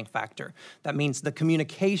alarming factor. That means the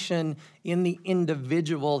communication in the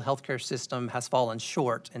individual healthcare system has fallen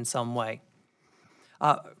short in some way.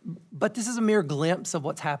 But this is a mere glimpse of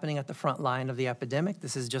what's happening at the front line of the epidemic.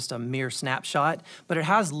 This is just a mere snapshot, but it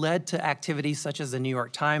has led to activities such as the New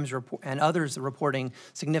York Times and others reporting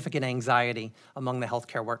significant anxiety among the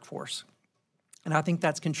healthcare workforce. And I think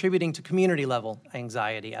that's contributing to community-level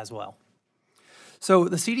anxiety as well. So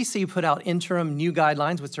the CDC put out interim new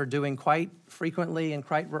guidelines, which they're doing quite frequently and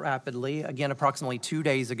quite rapidly, again, approximately 2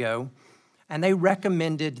 days ago. And they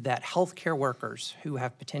recommended that healthcare workers who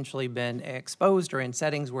have potentially been exposed or in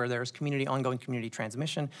settings where there's ongoing community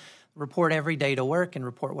transmission report every day to work and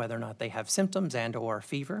report whether or not they have symptoms and/or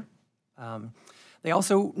fever. They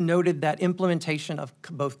also noted that implementation of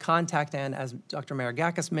both contact and, as Dr.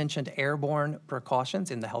 Maragakis mentioned, airborne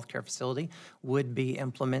precautions in the healthcare facility would be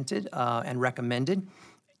implemented and recommended,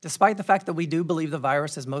 despite the fact that we do believe the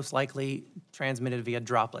virus is most likely transmitted via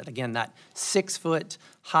droplet. Again, that 6-foot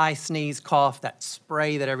high sneeze, cough, that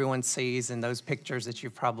spray that everyone sees in those pictures that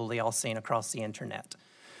you've probably all seen across the internet.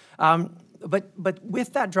 But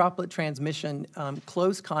with that droplet transmission,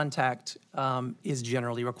 close contact is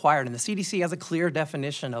generally required, and the CDC has a clear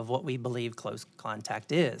definition of what we believe close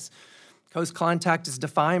contact is. Close contact is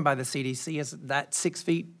defined by the CDC as that 6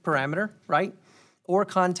 feet parameter, right? Or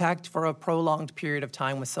contact for a prolonged period of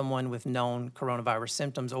time with someone with known coronavirus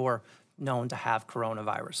symptoms or known to have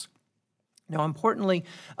coronavirus. Now, importantly,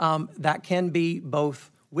 that can be both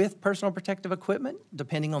with personal protective equipment,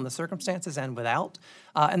 depending on the circumstances, and without.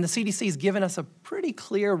 And the CDC has given us a pretty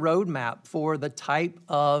clear roadmap for the type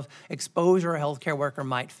of exposure a healthcare worker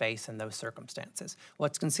might face in those circumstances.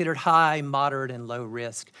 What's considered high, moderate, and low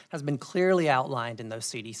risk has been clearly outlined in those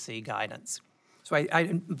CDC guidance. So I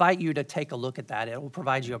invite you to take a look at that. It will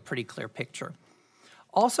provide you a pretty clear picture.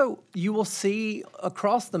 Also, you will see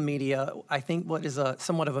across the media, I think, what is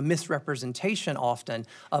somewhat of a misrepresentation often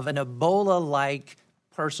of an Ebola-like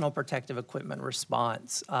personal protective equipment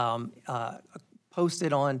response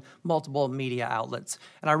posted on multiple media outlets.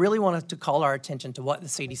 And I really wanted to call our attention to what the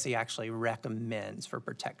CDC actually recommends for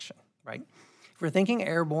protection, right? If we're thinking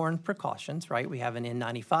airborne precautions, right, we have an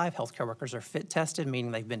N95. Healthcare workers are fit tested,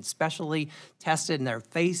 meaning they've been specially tested and their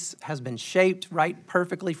face has been shaped right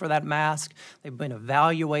perfectly for that mask. They've been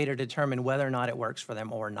evaluated to determine whether or not it works for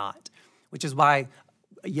them or not, which is why,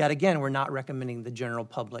 yet again, we're not recommending the general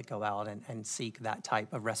public go out and seek that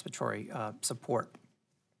type of respiratory support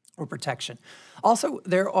or protection. Also,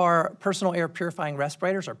 there are personal air purifying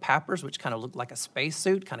respirators, or PAPRs, which kind of look like a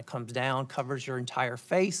spacesuit, kind of comes down, covers your entire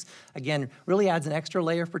face. Again, really adds an extra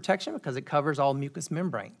layer of protection because it covers all mucous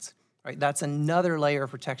membranes. Right? That's another layer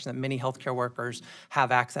of protection that many healthcare workers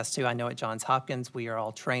have access to. I know at Johns Hopkins, we are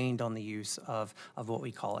all trained on the use of what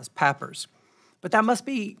we call as PAPRs. But that must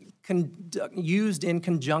be used in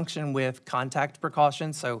conjunction with contact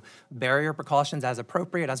precautions, so barrier precautions as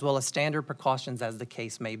appropriate, as well as standard precautions as the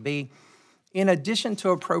case may be, in addition to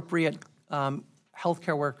appropriate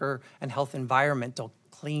healthcare worker and health environmental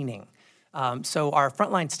cleaning. So our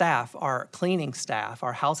frontline staff, our cleaning staff,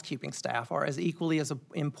 our housekeeping staff are as equally as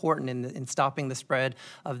important in stopping the spread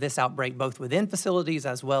of this outbreak, both within facilities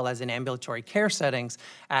as well as in ambulatory care settings,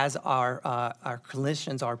 as our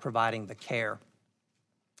clinicians are providing the care.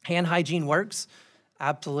 Hand hygiene works.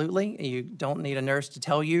 Absolutely. You don't need a nurse to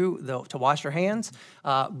tell you to wash your hands,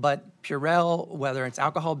 but Purell, whether it's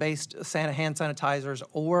alcohol-based hand sanitizers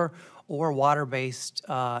or water-based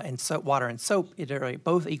water and soap, are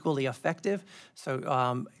both equally effective.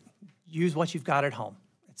 So use what you've got at home.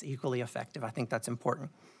 It's equally effective. I think that's important.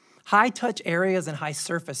 High-touch areas and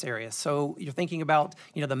high-surface areas. So you're thinking about,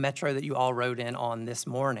 the metro that you all rode in on this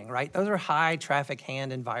morning, right? Those are high-traffic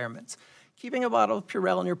hand environments. Keeping a bottle of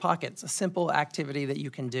Purell in your pocket is a simple activity that you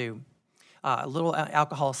can do. A little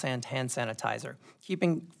alcohol hand sanitizer.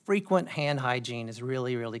 Keeping frequent hand hygiene is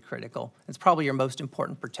really, really critical. It's probably your most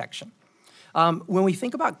important protection. When we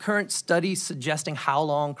think about current studies suggesting how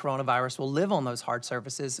long coronavirus will live on those hard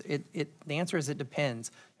surfaces, the answer is it depends.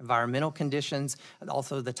 Environmental conditions,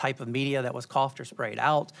 also the type of media that was coughed or sprayed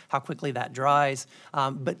out, how quickly that dries.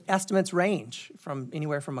 But estimates range from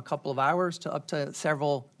anywhere from a couple of hours to up to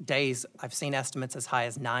several days. I've seen estimates as high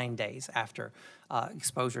as 9 days after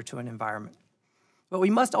exposure to an environment. But we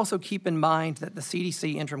must also keep in mind that the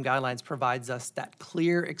CDC interim guidelines provides us that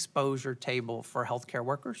clear exposure table for healthcare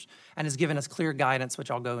workers and has given us clear guidance, which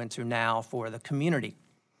I'll go into now, for the community.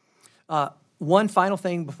 One final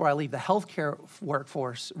thing before I leave the healthcare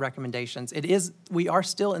workforce recommendations, we are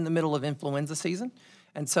still in the middle of influenza season.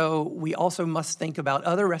 And so we also must think about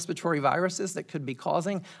other respiratory viruses that could be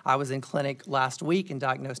causing. I was in clinic last week and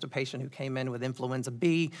diagnosed a patient who came in with influenza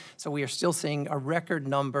B. So we are still seeing a record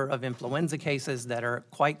number of influenza cases that are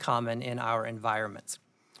quite common in our environments.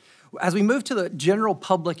 As we move to the general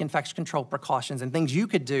public infection control precautions and things you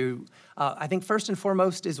could do, I think first and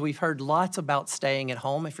foremost is we've heard lots about staying at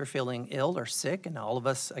home if you're feeling ill or sick. And all of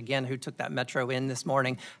us, again, who took that metro in this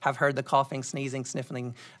morning have heard the coughing, sneezing,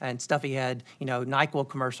 sniffling, and stuffy head, NyQuil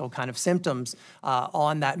commercial kind of symptoms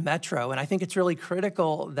on that metro. And I think it's really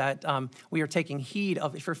critical that we are taking heed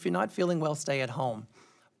of if you're not feeling well, stay at home.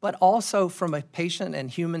 But also from a patient and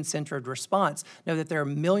human-centered response, know that there are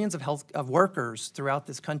millions of workers throughout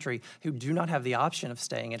this country who do not have the option of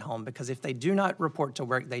staying at home because if they do not report to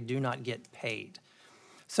work, they do not get paid.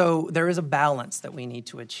 So there is a balance that we need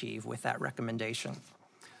to achieve with that recommendation.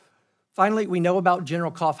 Finally, we know about general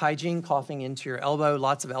cough hygiene, coughing into your elbow,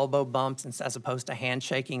 lots of elbow bumps, and as opposed to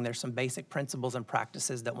handshaking. There's some basic principles and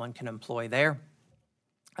practices that one can employ there.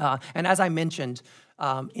 And as I mentioned,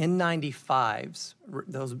 N95s,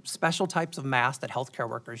 those special types of masks that healthcare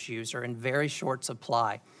workers use, are in very short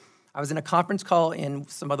supply. I was in a conference call in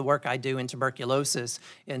some of the work I do in tuberculosis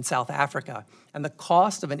in South Africa, and the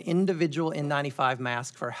cost of an individual N95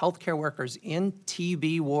 mask for healthcare workers in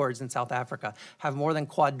TB wards in South Africa have more than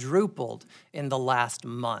quadrupled in the last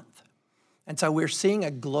month. And so we're seeing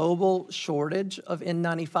a global shortage of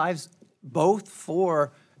N95s, both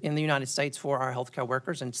in the United States for our healthcare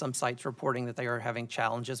workers, and some sites reporting that they are having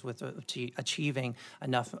challenges with achieving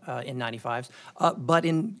enough N95s, but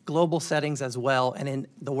in global settings as well, and in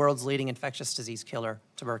the world's leading infectious disease killer,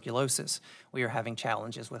 tuberculosis, we are having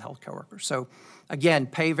challenges with healthcare workers. So again,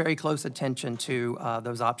 pay very close attention to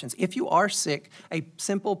those options. If you are sick, a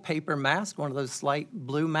simple paper mask, one of those slight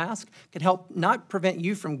blue masks, can help not prevent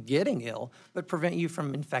you from getting ill, but prevent you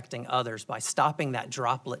from infecting others by stopping that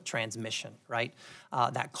droplet transmission, right?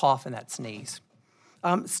 That cough and that sneeze.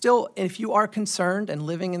 Still, if you are concerned and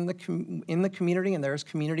living in the community and there's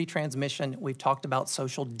community transmission, we've talked about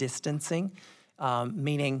social distancing,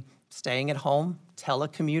 meaning staying at home,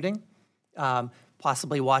 telecommuting,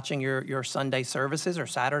 possibly watching your Sunday services or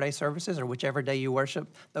Saturday services or whichever day you worship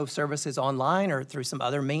those services online or through some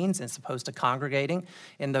other means as opposed to congregating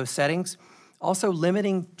in those settings. Also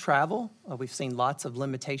limiting travel. We've seen lots of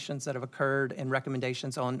limitations that have occurred and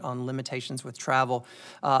recommendations on limitations with travel.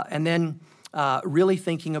 And then really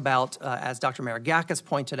thinking about, as Dr. Maragakis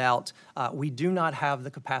pointed out, we do not have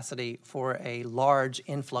the capacity for a large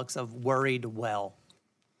influx of worried well.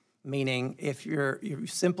 Meaning if you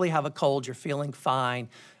simply have a cold, you're feeling fine,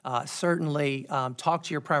 certainly talk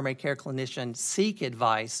to your primary care clinician, seek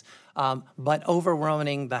advice, but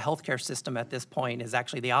overwhelming the healthcare system at this point is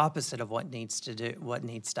actually the opposite of what needs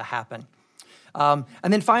to happen. And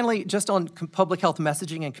then finally, just on public health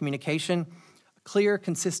messaging and communication, clear,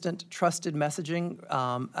 consistent, trusted messaging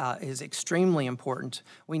is extremely important.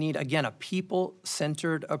 We need, again, a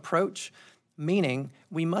people-centered approach, meaning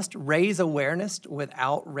we must raise awareness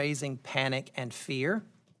without raising panic and fear.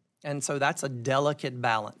 And so that's a delicate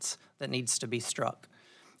balance that needs to be struck.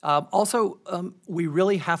 We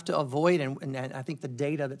really have to avoid, and I think the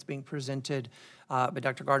data that's being presented by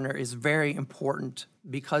Dr. Gardner is very important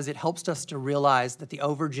because it helps us to realize that the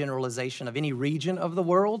overgeneralization of any region of the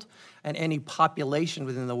world and any population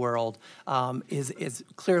within the world is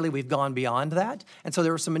clearly we've gone beyond that. And so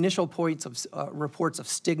there were some initial points of reports of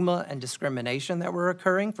stigma and discrimination that were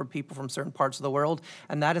occurring for people from certain parts of the world,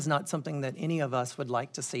 and that is not something that any of us would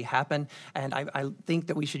like to see happen. And I think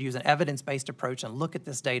that we should use an evidence-based approach and look at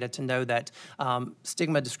this data to know that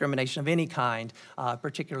stigma, discrimination of any kind,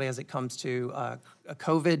 particularly as it comes to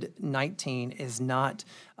COVID-19, is not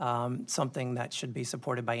something that should be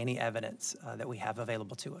supported by any evidence that we have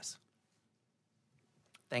available to us.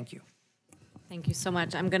 Thank you. Thank you so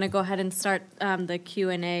much. I'm going to go ahead and start the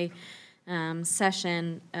Q&A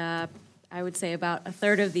session. I would say about a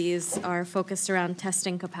third of these are focused around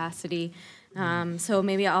testing capacity. So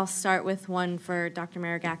maybe I'll start with one for Dr.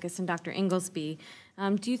 Maragakis and Dr. Inglesby.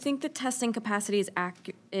 Do you think the testing capacity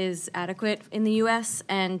is adequate in the U.S.,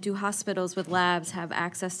 and do hospitals with labs have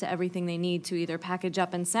access to everything they need to either package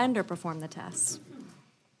up and send or perform the tests?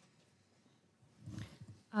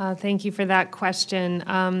 Thank you for that question.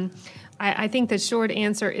 I think the short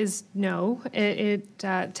answer is no.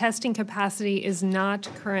 Testing capacity is not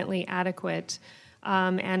currently adequate,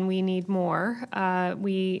 and we need more.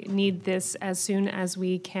 We need this as soon as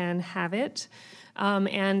we can have it.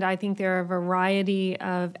 And I think there are a variety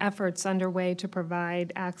of efforts underway to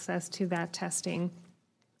provide access to that testing.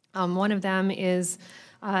 One of them is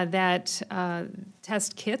that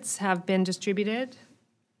test kits have been distributed,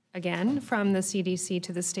 again, from the CDC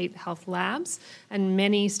to the state health labs, and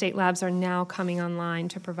many state labs are now coming online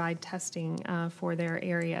to provide testing for their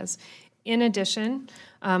areas. In addition,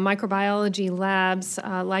 microbiology labs,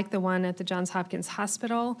 like the one at the Johns Hopkins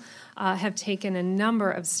Hospital, have taken a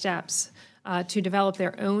number of steps to develop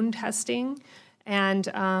their own testing,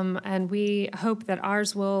 and we hope that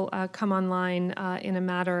ours will come online in a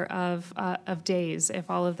matter of days if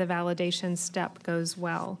all of the validation step goes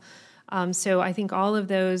well. So I think all of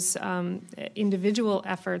those individual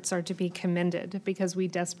efforts are to be commended because we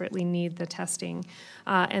desperately need the testing.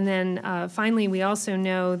 And then finally, we also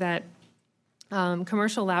know that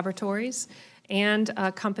commercial laboratories and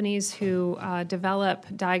companies who develop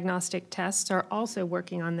diagnostic tests are also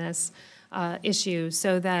working on this issue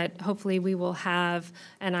so that hopefully we will have,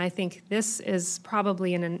 and I think this is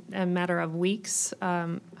probably in a matter of weeks,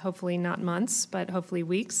 hopefully not months, but hopefully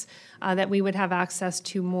weeks, that we would have access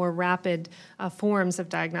to more rapid forms of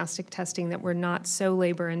diagnostic testing that were not so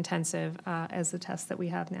labor intensive as the tests that we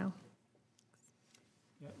have now.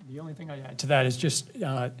 Yeah, the only thing I'd add to that is just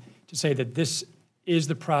to say that this is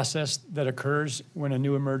the process that occurs when a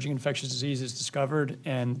new emerging infectious disease is discovered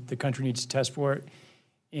and the country needs to test for it,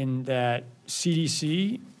 in that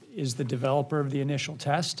CDC is the developer of the initial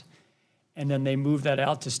test, and then they move that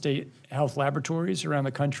out to state health laboratories around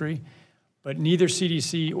the country. But neither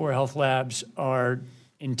CDC or health labs are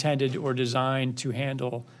intended or designed to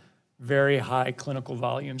handle very high clinical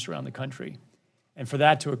volumes around the country. And for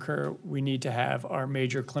that to occur, we need to have our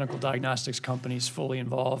major clinical diagnostics companies fully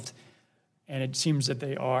involved. And it seems that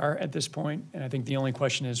they are at this point. And I think the only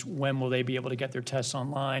question is, when will they be able to get their tests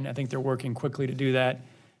online? I think they're working quickly to do that.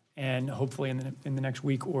 And hopefully in the next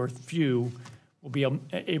week or few, we'll be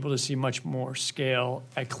able to see much more scale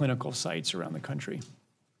at clinical sites around the country.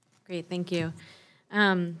 Great, thank you.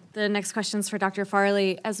 The next question is for Dr.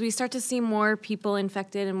 Farley. As we start to see more people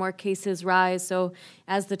infected and more cases rise, so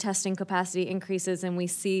as the testing capacity increases and we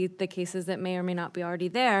see the cases that may or may not be already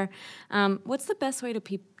there, what's the best way to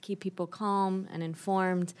keep people calm and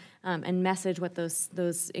informed and message what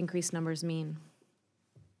those increased numbers mean?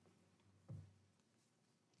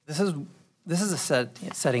 This is a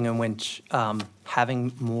setting in which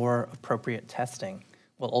having more appropriate testing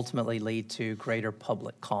will ultimately lead to greater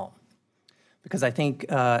public calm. Because I think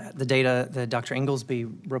the data that Dr. Inglesby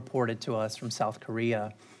reported to us from South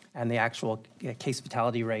Korea and the actual case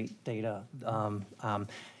fatality rate data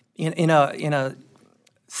in a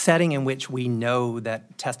setting in which we know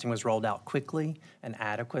that testing was rolled out quickly and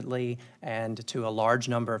adequately and to a large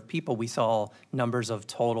number of people, we saw numbers of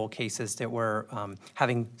total cases that were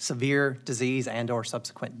having severe disease and or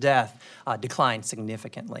subsequent death decline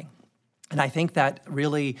significantly. And I think that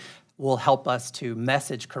really will help us to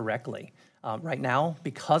message correctly. Right now,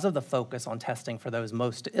 because of the focus on testing for those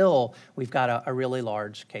most ill, we've got a really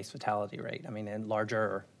large case fatality rate. I mean, and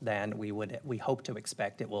larger than we hope to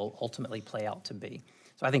expect it will ultimately play out to be.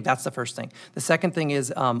 So I think that's the first thing. The second thing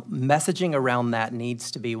is messaging around that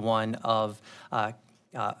needs to be one of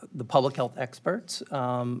the public health experts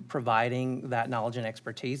providing that knowledge and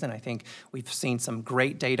expertise. And I think we've seen some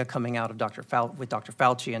great data coming out of Dr.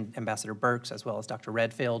 Fauci and Ambassador Birx, as well as Dr.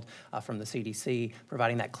 Redfield from the CDC,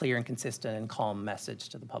 providing that clear and consistent and calm message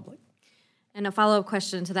to the public. And a follow-up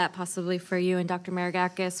question to that, possibly for you and Dr.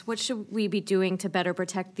 Maragakis, what should we be doing to better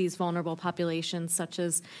protect these vulnerable populations, such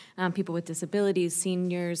as people with disabilities,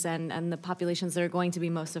 seniors, and the populations that are going to be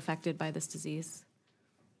most affected by this disease?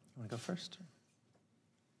 You want to go first?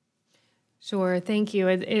 Sure, thank you.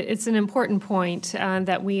 It's an important point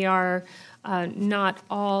that we are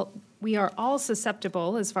all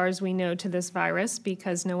susceptible, as far as we know, to this virus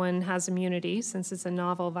because no one has immunity since it's a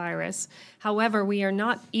novel virus. However, we are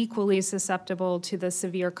not equally susceptible to the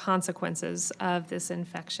severe consequences of this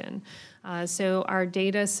infection. So our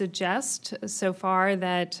data suggest so far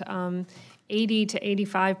that 80 to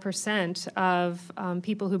 85% of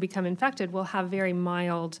people who become infected will have very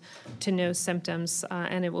mild to no symptoms,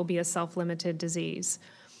 and it will be a self-limited disease.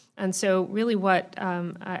 And so really what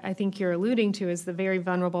I think you're alluding to is the very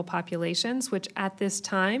vulnerable populations, which at this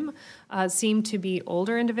time seem to be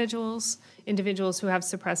older individuals who have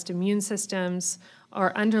suppressed immune systems,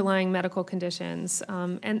 or underlying medical conditions.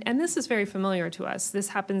 And this is very familiar to us. This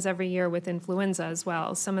happens every year with influenza as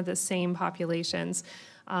well, some of the same populations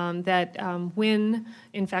that when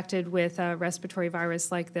infected with a respiratory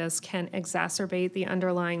virus like this can exacerbate the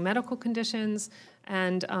underlying medical conditions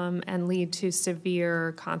and lead to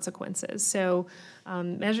severe consequences. So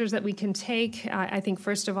measures that we can take, I think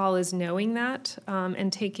first of all is knowing that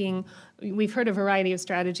and taking, we've heard a variety of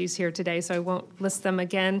strategies here today, so I won't list them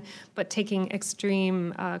again, but taking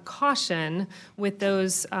extreme caution with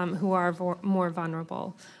those who are more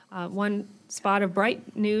vulnerable. One spot of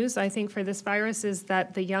bright news, I think, for this virus is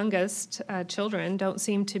that the youngest children don't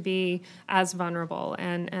seem to be as vulnerable,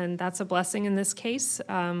 and that's a blessing in this case.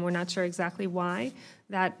 We're not sure exactly why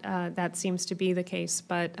that seems to be the case,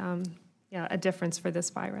 but yeah, a difference for this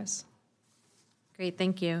virus. Great,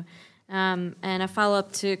 thank you. And a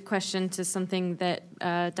follow-up question to something that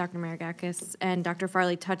Dr. Maragakis and Dr.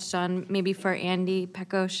 Farley touched on, maybe for Andy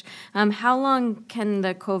Pekosz. How long can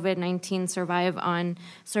the COVID-19 survive on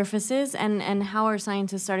surfaces, and how are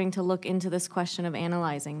scientists starting to look into this question of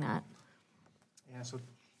analyzing that? Yeah, so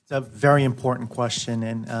it's a very important question,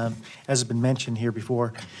 and as has been mentioned here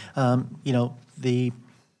before,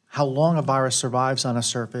 how long a virus survives on a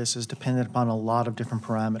surface is dependent upon a lot of different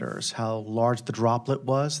parameters. How large the droplet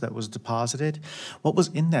was that was deposited, what was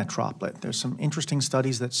in that droplet. There's some interesting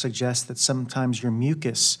studies that suggest that sometimes your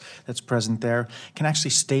mucus that's present there can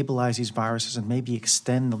actually stabilize these viruses and maybe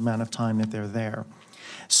extend the amount of time that they're there.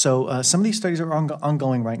 So some of these studies are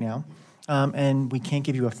ongoing right now, and we can't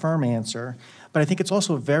give you a firm answer, but I think it's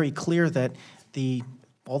also very clear that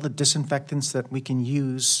all the disinfectants that we can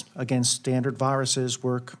use against standard viruses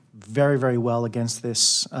work very, very well against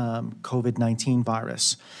this COVID-19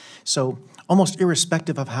 virus. So almost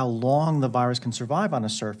irrespective of how long the virus can survive on a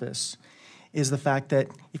surface is the fact that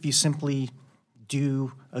if you simply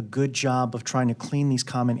do a good job of trying to clean these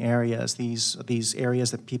common areas, these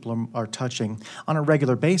areas that people are touching on a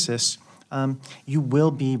regular basis, you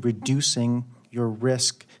will be reducing your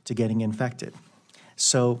risk to getting infected.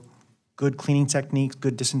 So good cleaning techniques,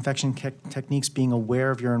 good disinfection techniques, being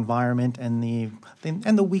aware of your environment and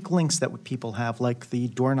the weak links that people have, like the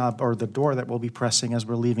doorknob or the door that we'll be pressing as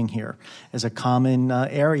we're leaving here, is a common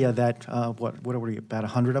area that, what are we, about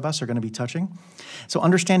 100 of us are going to be touching. So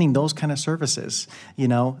understanding those kind of surfaces,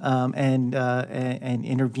 and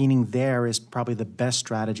intervening there is probably the best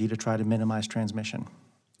strategy to try to minimize transmission.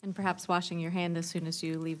 And perhaps washing your hand as soon as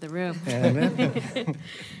you leave the room.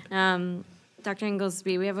 Dr.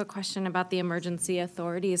 Inglesby, we have a question about the emergency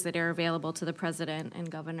authorities that are available to the president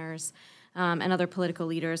and governors and other political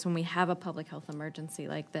leaders when we have a public health emergency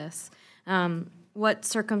like this. What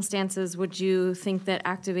circumstances would you think that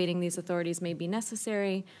activating these authorities may be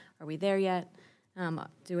necessary? Are we there yet?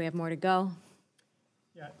 Do we have more to go?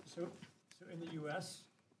 Yeah, so in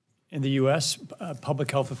the U.S.,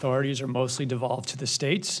 public health authorities are mostly devolved to the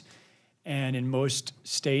states, and in most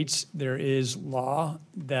states there is law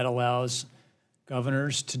that allows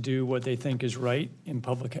governors to do what they think is right in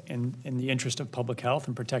the interest of public health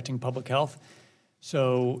and protecting public health.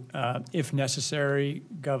 So if necessary,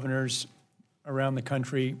 governors around the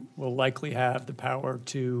country will likely have the power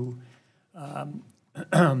to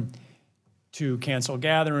cancel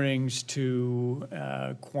gatherings, to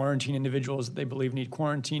quarantine individuals that they believe need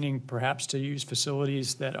quarantining, perhaps to use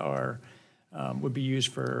facilities that would be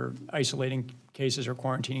used for isolating cases or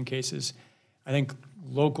quarantining cases. I think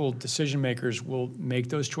local decision makers will make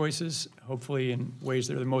those choices, hopefully in ways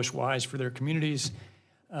that are the most wise for their communities.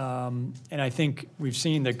 And I think we've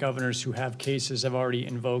seen that governors who have cases have already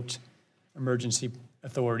invoked emergency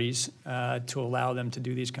authorities to allow them to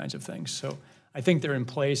do these kinds of things. So I think they're in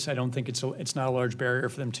place. I don't think it's not a large barrier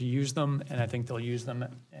for them to use them, and I think they'll use them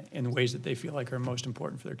in the ways that they feel like are most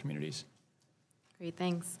important for their communities. Great,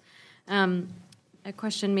 thanks. A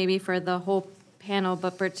question maybe for the whole panel,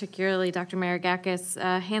 but particularly Dr. Maragakis.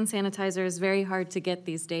 Hand sanitizer is very hard to get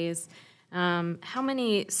these days. How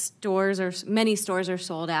many stores many stores are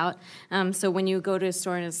sold out? So when you go to a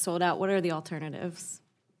store and it's sold out, what are the alternatives?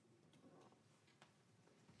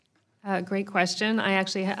 Great question. I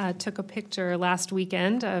actually took a picture last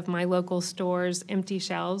weekend of my local store's empty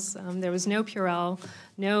shelves. There was no Purell,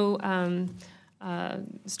 no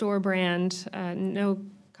store brand, no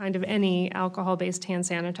kind of any alcohol-based hand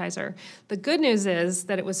sanitizer. The good news is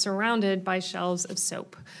that it was surrounded by shelves of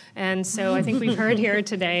soap. And so I think we've heard here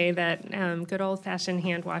today that good old-fashioned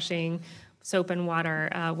hand washing, soap and water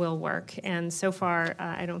will work. And so far,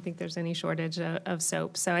 I don't think there's any shortage of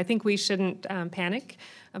soap. So I think we shouldn't panic,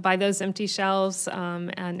 buy those empty shelves,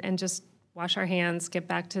 and just wash our hands, get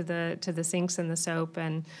back to the sinks and the soap.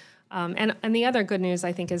 And the other good news,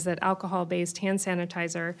 I think, is that alcohol-based hand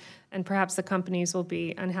sanitizer, and perhaps the companies will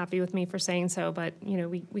be unhappy with me for saying so, but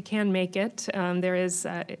we can make it. There is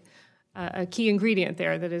a key ingredient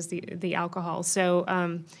there that is the alcohol. So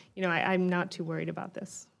I'm not too worried about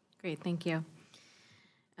this. Great, thank you.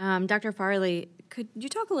 Dr. Farley, could you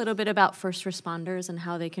talk a little bit about first responders and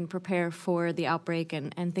how they can prepare for the outbreak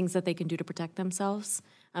and things that they can do to protect themselves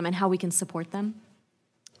and how we can support them?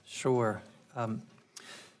 Sure.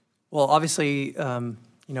 Well, obviously, when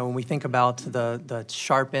we think about the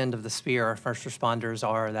sharp end of the spear, our first responders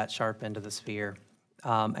are that sharp end of the spear,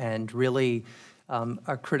 and really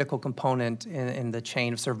a critical component in the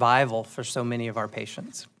chain of survival for so many of our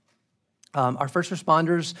patients. Our first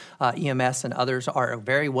responders, EMS and others, are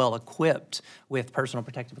very well equipped with personal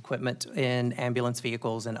protective equipment in ambulance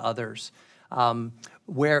vehicles and others.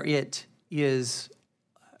 Where it is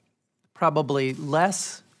probably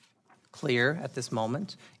less clear at this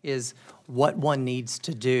moment is what one needs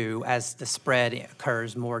to do as the spread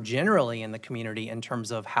occurs more generally in the community in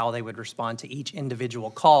terms of how they would respond to each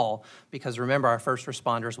individual call. Because remember, our first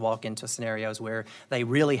responders walk into scenarios where they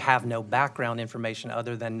really have no background information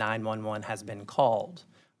other than 911 has been called,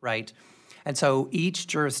 right? And so each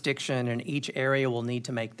jurisdiction and each area will need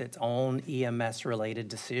to make its own EMS-related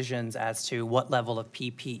decisions as to what level of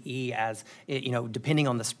PPE, depending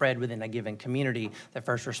on the spread within a given community, that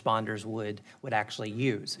first responders would actually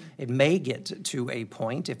use. It may get to a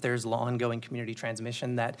point, if there's ongoing community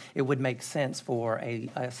transmission, that it would make sense for a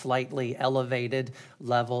slightly elevated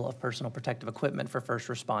level of personal protective equipment for first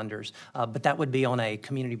responders, but that would be on a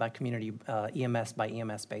community-by-community,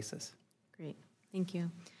 EMS-by-EMS basis. Great, thank you.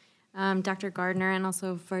 Dr. Gardner, and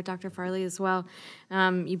also for Dr. Farley as well.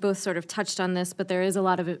 You both sort of touched on this, but there is a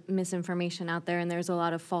lot of misinformation out there, and there's a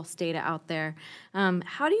lot of false data out there.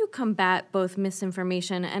 How do you combat both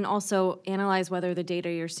misinformation and also analyze whether the data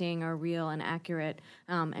you're seeing are real and accurate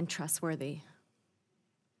and trustworthy?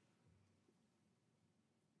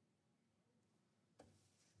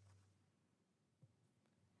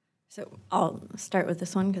 So I'll start with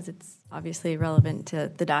this one because it's obviously relevant to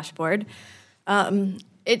the dashboard.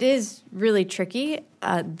 It is really tricky.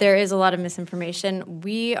 There is a lot of misinformation.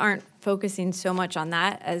 We aren't focusing so much on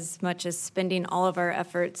that as much as spending all of our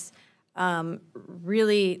efforts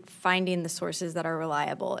really finding the sources that are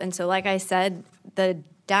reliable. And so, like I said, the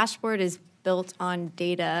dashboard is built on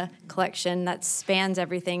data collection that spans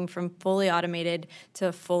everything from fully automated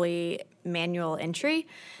to fully manual entry.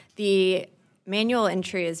 The manual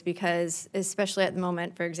entry is because, especially at the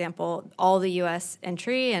moment, for example, all the U.S.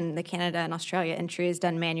 entry and the Canada and Australia entry is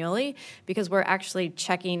done manually because we're actually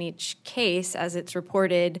checking each case as it's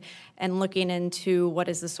reported and looking into what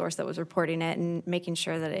is the source that was reporting it and making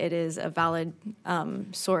sure that it is a valid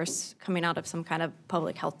source coming out of some kind of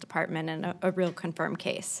public health department and a real confirmed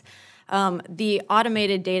case. The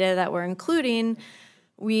automated data that we're including,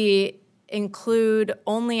 we include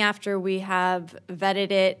only after we have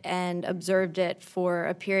vetted it and observed it for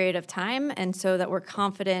a period of time, and so that we're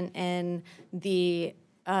confident in the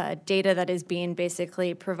data that is being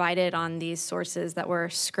basically provided on these sources that we're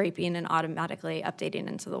scraping and automatically updating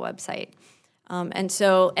into the website.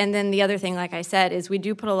 And then the other thing, like I said, is we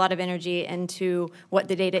do put a lot of energy into what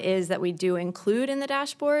the data is that we do include in the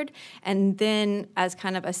dashboard. And then as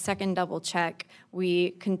kind of a second double check,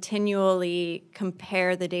 we continually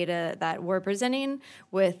compare the data that we're presenting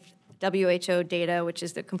with WHO data, which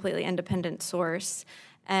is the completely independent source,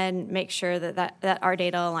 and make sure that our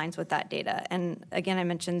data aligns with that data. And again, I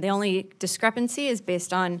mentioned the only discrepancy is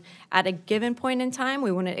based on at a given point in time,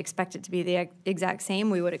 we wouldn't expect it to be the exact same.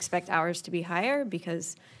 We would expect ours to be higher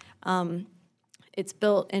because it's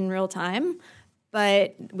built in real time,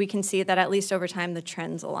 but we can see that at least over time the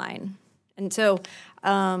trends align. And so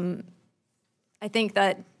I think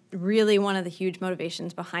that really one of the huge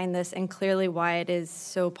motivations behind this, and clearly why it is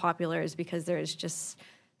so popular, is because there is just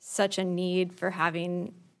such a need for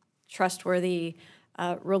having trustworthy,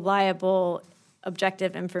 reliable,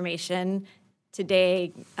 objective information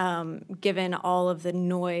today, given all of the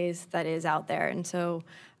noise that is out there. And so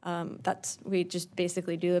we just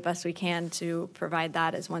basically do the best we can to provide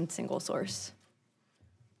that as one single source.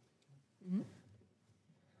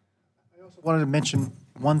 I also wanted to mention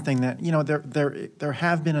one thing that, there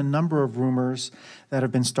have been a number of rumors that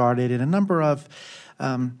have been started and a number of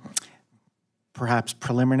perhaps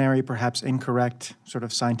preliminary, perhaps incorrect sort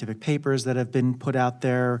of scientific papers that have been put out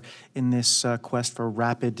there in this quest for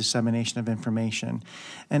rapid dissemination of information.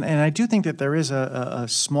 And I do think that there is a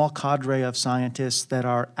small cadre of scientists that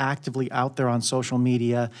are actively out there on social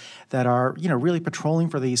media that are, really patrolling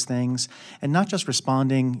for these things and not just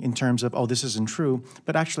responding in terms of, oh, this isn't true,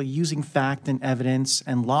 but actually using fact and evidence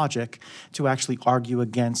and logic to actually argue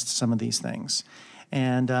against some of these things.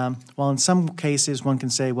 And while in some cases one can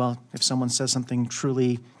say, well, if someone says something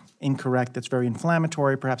truly incorrect that's very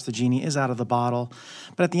inflammatory, perhaps the genie is out of the bottle.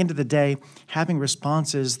 But at the end of the day, having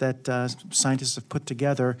responses that scientists have put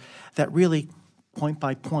together that really point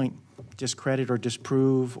by point discredit or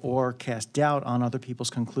disprove or cast doubt on other people's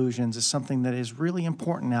conclusions is something that is really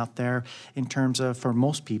important out there in terms of, for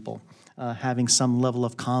most people, having some level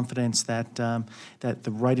of confidence that that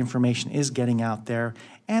the right information is getting out there,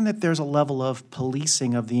 and that there's a level of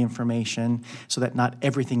policing of the information so that not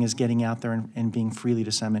everything is getting out there and being freely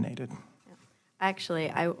disseminated.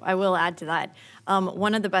 Actually, I will add to that.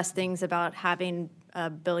 One of the best things about having a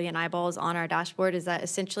billion eyeballs on our dashboard is that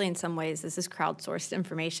essentially in some ways this is crowdsourced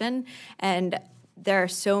information, and there are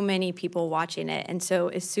so many people watching it. And so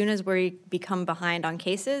as soon as we become behind on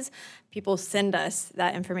cases, people send us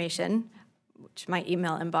that information, which my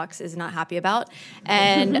email inbox is not happy about,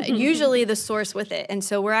 and usually the source with it. And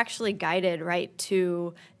so we're actually guided right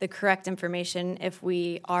to the correct information if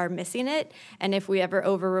we are missing it. And if we ever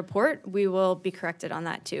over-report, we will be corrected on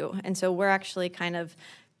that too. And so we're actually kind of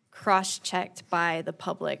cross-checked by the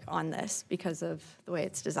public on this because of the way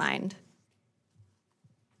it's designed.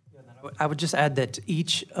 I would just add that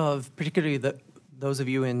each of, particularly those of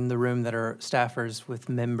you in the room that are staffers with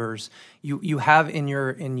members, you have in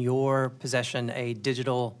your possession a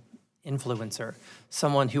digital influencer,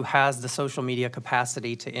 someone who has the social media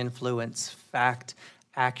capacity to influence fact,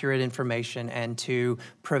 accurate information, and to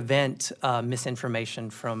prevent misinformation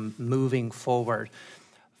from moving forward.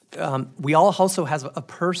 We all also have a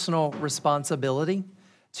personal responsibility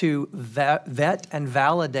to vet and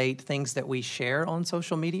validate things that we share on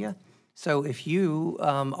social media. So if you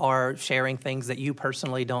are sharing things that you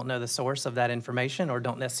personally don't know the source of that information or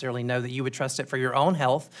don't necessarily know that you would trust it for your own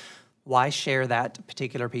health, why share that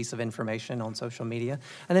particular piece of information on social media?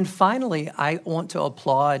 And then finally, I want to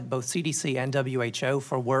applaud both CDC and WHO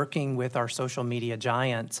for working with our social media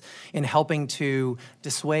giants in helping to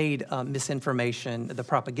dissuade misinformation, the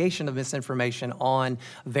propagation of misinformation on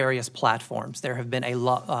various platforms. There have been a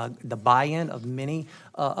lot, the buy-in of many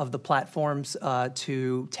of the platforms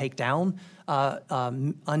to take down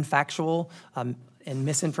unfactual and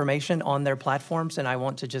misinformation on their platforms, and I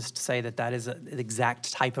want to just say that that is the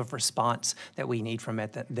exact type of response that we need from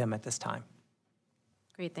them at this time.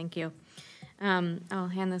 Great, thank you. I'll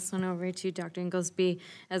hand this one over to Dr. Inglesby.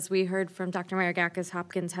 As we heard from Dr. Maragakis,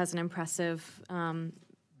 Hopkins has an impressive,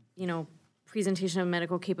 presentation of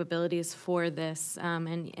medical capabilities for this,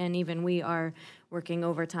 and even we are working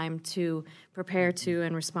overtime to prepare to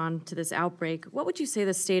and respond to this outbreak. What would you say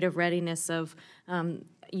the state of readiness of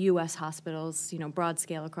U.S. hospitals, broad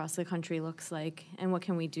scale across the country looks like, and what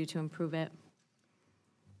can we do to improve it?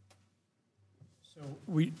 So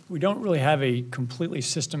we don't really have a completely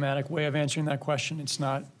systematic way of answering that question.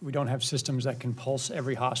 We don't have systems that can pulse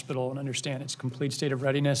every hospital and understand its complete state of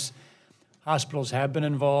readiness. Hospitals have been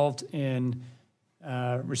involved in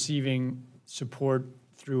receiving support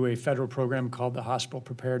through a federal program called the Hospital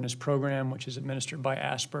Preparedness Program, which is administered by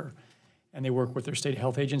ASPR, and they work with their state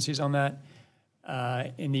health agencies on that.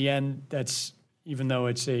 In the end, even though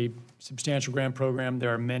it's a substantial grant program,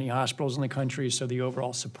 there are many hospitals in the country, so the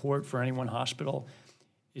overall support for any one hospital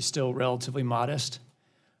is still relatively modest.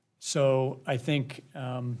 So I think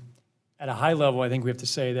at a high level, I think we have to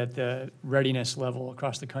say that the readiness level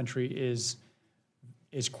across the country is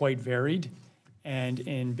quite varied. And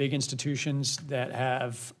in big institutions that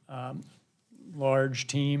have large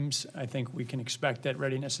teams, I think we can expect that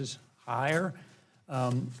readiness is higher.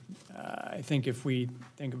 I think if we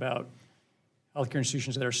think about healthcare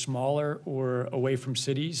institutions that are smaller or away from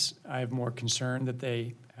cities, I have more concern that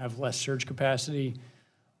they have less surge capacity,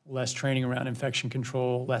 less training around infection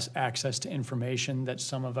control, less access to information that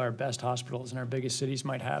some of our best hospitals in our biggest cities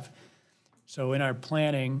might have. So in our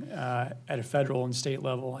planning at a federal and state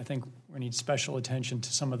level, I think we need special attention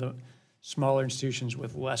to some of the smaller institutions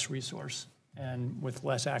with less resource and with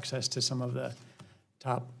less access to some of the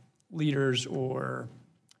top leaders or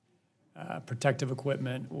protective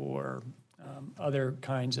equipment or other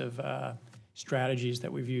kinds of strategies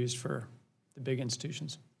that we've used for the big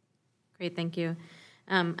institutions. Great, thank you.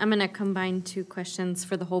 I'm going to combine two questions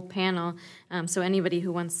for the whole panel, so anybody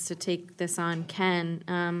who wants to take this on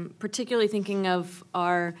can, particularly thinking of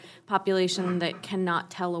our population that cannot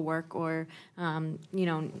telework or,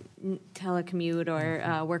 telecommute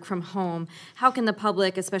or work from home. How can the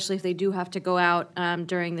public, especially if they do have to go out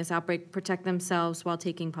during this outbreak, protect themselves while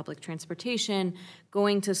taking public transportation,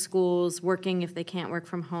 going to schools, working if they can't work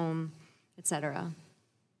from home, et cetera?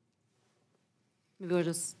 Maybe we'll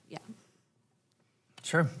just, yeah.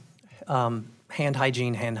 Sure. Hand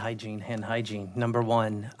hygiene, hand hygiene, hand hygiene. Number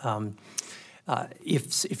one,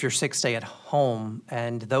 if you're sick, stay at home,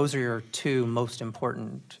 and those are your two most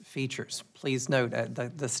important features. Please note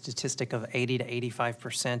the statistic of 80 to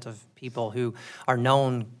 85% of people who are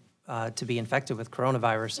known to be infected with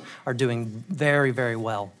coronavirus are doing very, very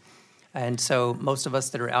well. And so most of us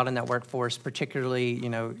that are out in that workforce, particularly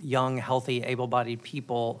young, healthy, able-bodied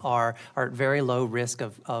people, are at very low risk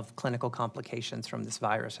of clinical complications from this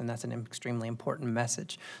virus, and that's an extremely important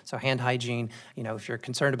message. So hand hygiene, if you're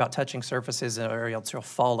concerned about touching surfaces or you'll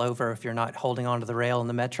fall over if you're not holding onto the rail in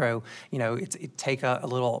the metro, take a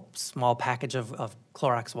little small package of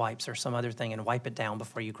Clorox wipes or some other thing and wipe it down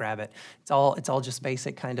before you grab it. It's all just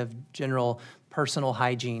basic kind of general personal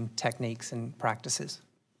hygiene techniques and practices.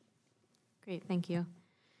 Great, thank you.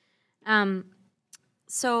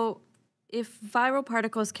 So if viral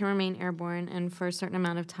particles can remain airborne and for a certain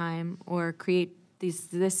amount of time or create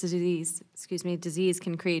disease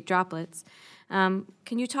can create droplets, can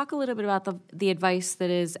you talk a little bit about the advice that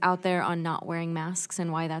is out there on not wearing masks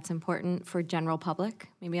and why that's important for general public?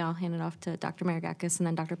 Maybe I'll hand it off to Dr. Maragakis and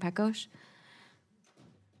then Dr. Pekosz.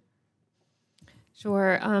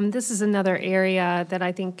 Sure. This is another area that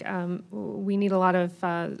I think we need a lot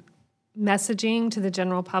of messaging to the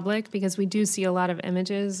general public, because we do see a lot of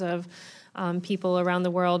images of people around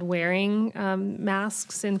the world wearing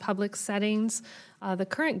masks in public settings. The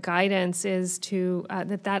current guidance is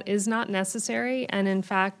that is not necessary, and in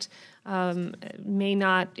fact may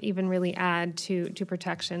not even really add to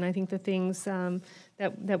protection. I think the things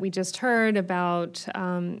that we just heard about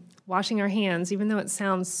washing our hands, even though it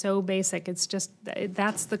sounds so basic,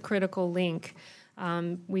 that's the critical link.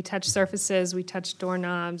 We touch surfaces, we touch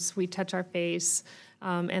doorknobs, we touch our face,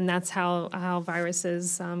 and that's how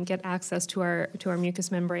viruses get access to our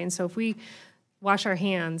mucous membrane. So if we wash our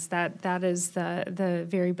hands, that is the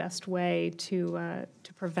very best way to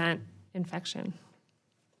prevent infection.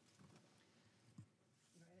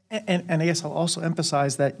 And I guess I'll also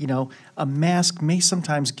emphasize that, a mask may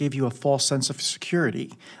sometimes give you a false sense of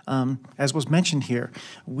security. As was mentioned here,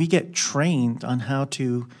 we get trained on how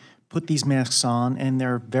to put these masks on, and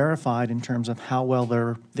they're verified in terms of how well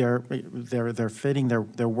they're fitting,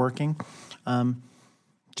 they're working.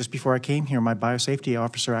 Just before I came here, my biosafety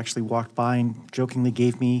officer actually walked by and jokingly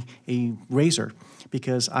gave me a razor,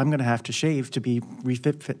 because I'm going to have to shave to be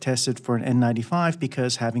refit tested for an N95,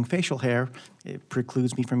 because having facial hair, it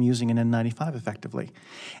precludes me from using an N95 effectively.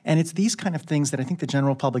 And it's these kind of things that I think the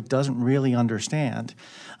general public doesn't really understand.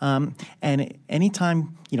 And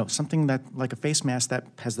anytime, something that like a face mask that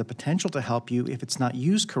has the potential to help you, if it's not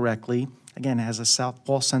used correctly, again, has a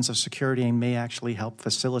false sense of security and may actually help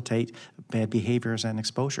facilitate bad behaviors and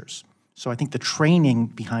exposures. So I think the training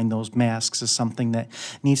behind those masks is something that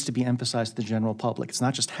needs to be emphasized to the general public. It's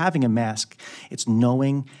not just having a mask, it's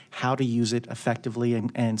knowing how to use it effectively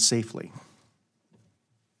and safely.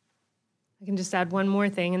 I can just add one more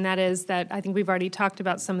thing, and that is that I think we've already talked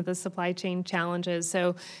about some of the supply chain challenges.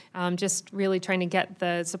 So just really trying to get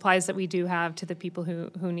the supplies that we do have to the people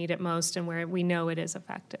who need it most and where we know it is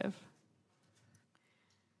effective.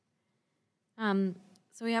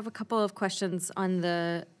 So we have a couple of questions on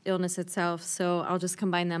the illness itself, so I'll just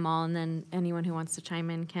combine them all, and then anyone who wants to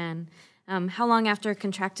chime in can. How long after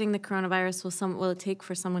contracting the coronavirus will it take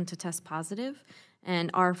for someone to test positive?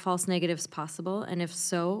 And are false negatives possible? And if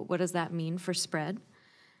so, what does that mean for spread?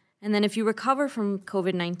 And then if you recover from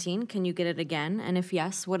COVID-19, can you get it again? And if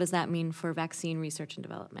yes, what does that mean for vaccine research and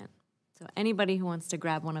development? So anybody who wants to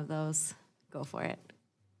grab one of those, go for it.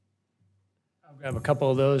 I'll grab a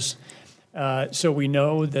couple of those. So we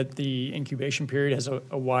know that the incubation period has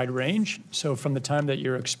a wide range. So from the time that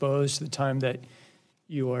you're exposed to the time that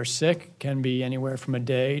you are sick can be anywhere from a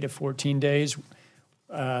day to 14 days.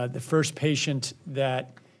 The first patient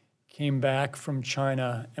that came back from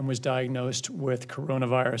China and was diagnosed with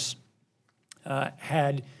coronavirus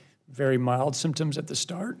had very mild symptoms at the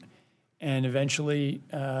start and eventually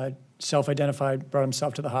self-identified, brought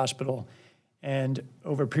himself to the hospital, and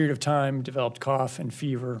over a period of time developed cough and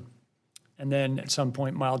fever, and then at some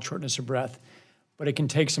point mild shortness of breath. But it can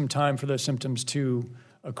take some time for those symptoms to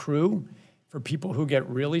accrue. For people who get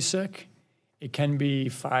really sick, it can be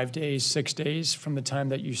 5 days, 6 days from the time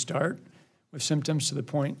that you start with symptoms to the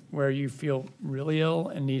point where you feel really ill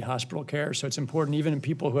and need hospital care. So it's important, even in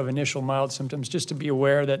people who have initial mild symptoms, just to be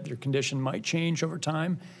aware that their condition might change over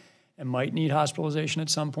time and might need hospitalization at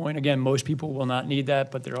some point. Again, most people will not need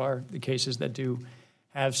that, but there are the cases that do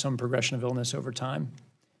have some progression of illness over time.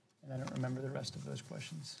 And I don't remember the rest of those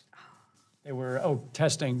questions. They were,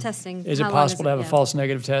 testing. Testing. Is it How long possible to have a yeah. false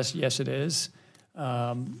negative test? Yes, it is.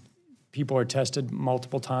 People are tested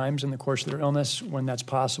multiple times in the course of their illness when that's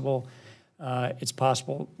possible. It's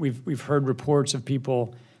possible. We've heard reports of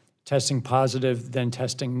people testing positive, then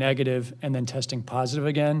testing negative, and then testing positive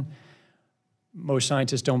again. Most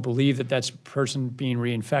scientists don't believe that that's a person being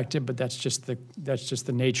reinfected, but that's just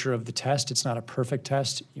the nature of the test. It's not a perfect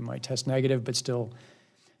test. You might test negative, but still,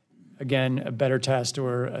 again, a better test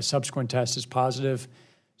or a subsequent test is positive.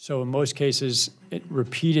 So in most cases,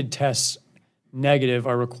 repeated tests negative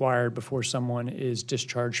are required before someone is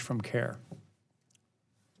discharged from care.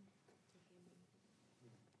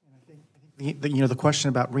 The question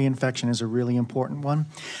about reinfection is a really important one.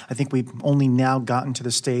 I think we've only now gotten to the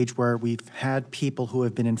stage where we've had people who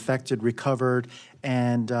have been infected, recovered,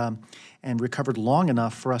 and recovered long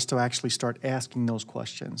enough for us to actually start asking those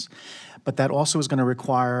questions. But that also is going to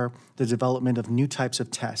require the development of new types of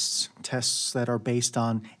tests that are based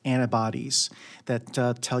on antibodies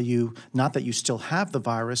that tell you not that you still have the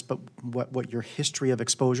virus, but what your history of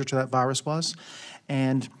exposure to that virus was.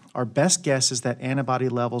 And our best guess is that antibody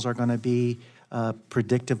levels are going to be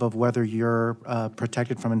predictive of whether you're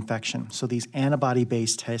protected from infection. So these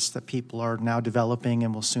antibody-based tests that people are now developing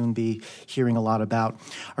and will soon be hearing a lot about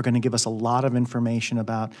are going to give us a lot of information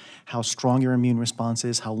about how strong your immune response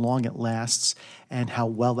is, how long it lasts, and how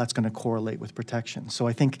well that's going to correlate with protection. So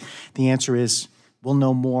I think the answer is we'll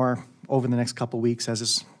know more over the next couple of weeks, as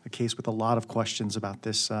is the case with a lot of questions about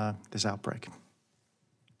this outbreak.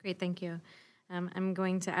 Great, thank you. I'm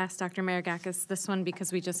going to ask Dr. Maragakis this one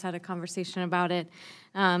because we just had a conversation about it.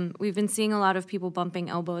 We've been seeing a lot of people bumping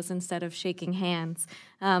elbows instead of shaking hands.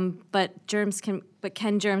 But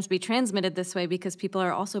can germs be transmitted this way because people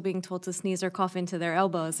are also being told to sneeze or cough into their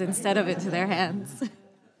elbows instead of into their hands?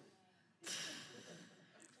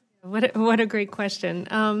 What a great question.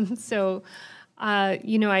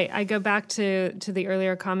 I go back to the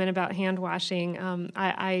earlier comment about hand washing.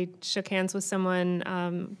 I shook hands with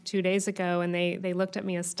someone 2 days ago, and they looked at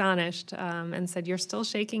me astonished and said, "You're still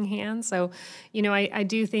shaking hands?" So, I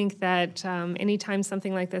do think that anytime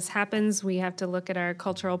something like this happens, we have to look at our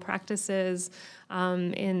cultural practices.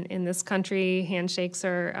 In this country, handshakes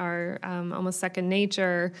are almost second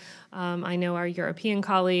nature. I know our European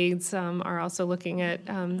colleagues are also looking at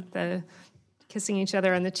the kissing each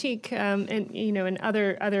other on the cheek, and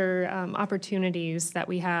other opportunities that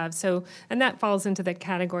we have. So, and that falls into the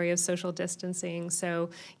category of social distancing.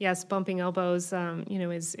 So, yes, bumping elbows,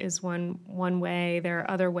 is one way. There are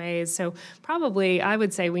other ways. So, probably, I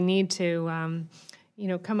would say we need to,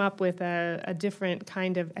 come up with a different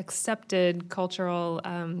kind of accepted cultural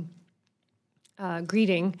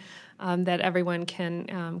greeting that everyone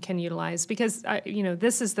can utilize, because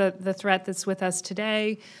this is the threat that's with us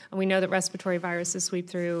today, and we know that respiratory viruses sweep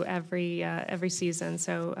through every season.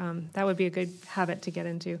 So that would be a good habit to get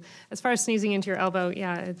into. As far as sneezing into your elbow,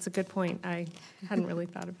 yeah, it's a good point. I hadn't really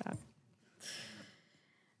thought of that.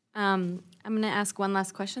 I'm going to ask one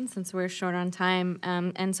last question since we're short on time.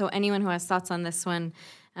 And so anyone who has thoughts on this one,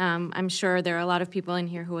 I'm sure there are a lot of people in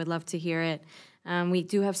here who would love to hear it. We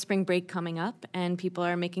do have spring break coming up, and people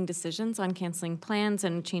are making decisions on canceling plans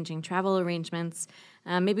and changing travel arrangements.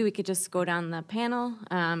 Maybe we could just go down the panel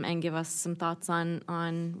and give us some thoughts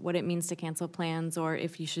on what it means to cancel plans, or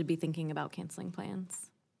if you should be thinking about canceling plans.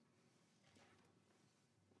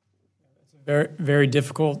 It's a very, very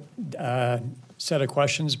difficult set of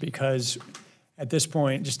questions, because at this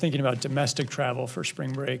point, just thinking about domestic travel for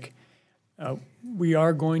spring break, We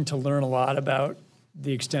are going to learn a lot about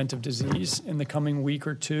the extent of disease in the coming week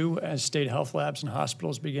or two as state health labs and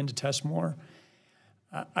hospitals begin to test more.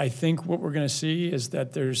 I think what we're going to see is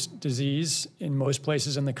that there's disease in most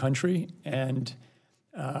places in the country, and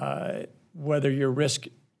whether your risk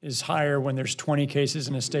is higher when there's 20 cases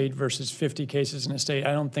in a state versus 50 cases in a state,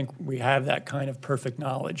 I don't think we have that kind of perfect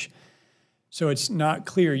knowledge. So it's not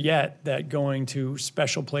clear yet that going to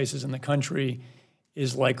special places in the country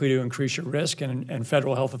is likely to increase your risk, and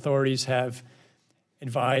federal health authorities have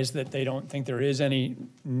advised that they don't think there is any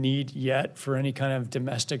need yet for any kind of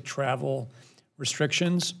domestic travel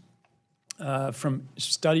restrictions. From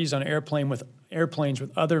studies on airplanes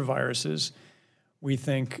with other viruses, we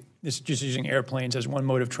think, this is just using airplanes as one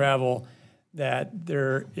mode of travel, that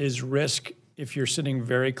there is risk if you're sitting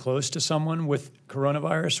very close to someone with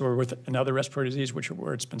coronavirus or with another respiratory disease,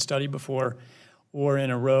 where it's been studied before, or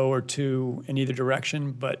in a row or two in either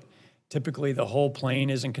direction. But typically the whole plane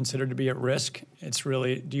isn't considered to be at risk. It's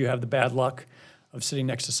really, do you have the bad luck of sitting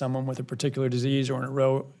next to someone with a particular disease or in a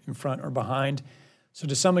row in front or behind? So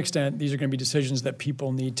to some extent, these are going to be decisions that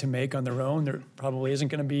people need to make on their own. There probably isn't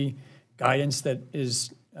going to be guidance that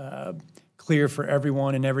is clear for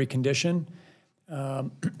everyone in every condition.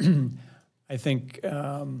 I think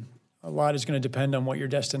a lot is going to depend on what your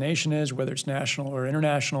destination is, whether it's national or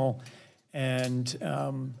international,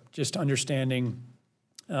 and just understanding,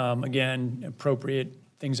 again, appropriate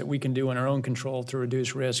things that we can do in our own control to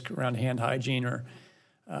reduce risk around hand hygiene, or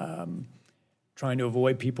trying to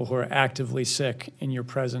avoid people who are actively sick in your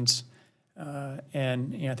presence.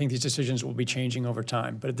 And I think these decisions will be changing over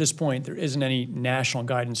time. But at this point, there isn't any national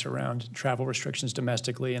guidance around travel restrictions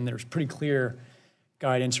domestically, and there's pretty clear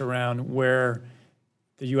guidance around where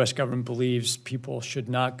the U.S. government believes people should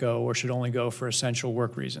not go or should only go for essential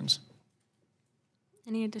work reasons.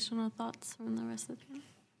 Any additional thoughts from the rest of the panel?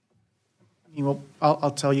 Well,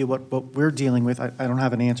 I'll tell you what we're dealing with. I don't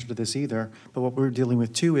have an answer to this either, but what we're dealing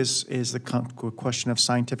with too is the question of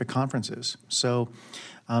scientific conferences. So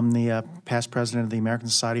I'm the past president of the American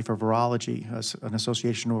Society for Virology, an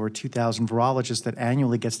association of over 2,000 virologists that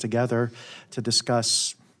annually gets together to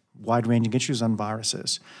discuss wide-ranging issues on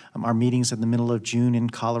viruses. Our meeting's in the middle of June in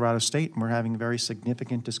Colorado State, and we're having very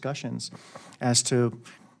significant discussions as to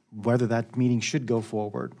whether that meeting should go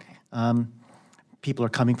forward. People are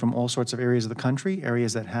coming from all sorts of areas of the country,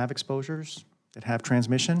 areas that have exposures, that have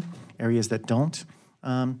transmission, areas that don't.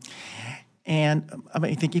 And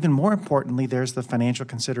I think even more importantly, there's the financial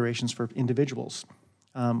considerations for individuals,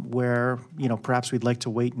 where perhaps we'd like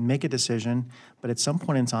to wait and make a decision, but at some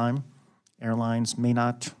point in time, airlines may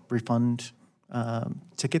not refund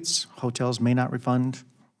tickets, hotels may not refund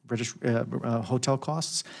hotel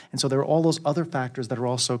costs. And so there are all those other factors that are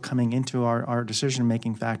also coming into our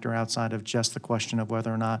decision-making factor outside of just the question of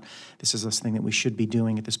whether or not this is a thing that we should be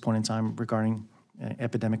doing at this point in time regarding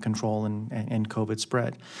epidemic control and COVID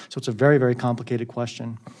spread. So it's a very, very complicated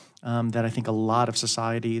question that I think a lot of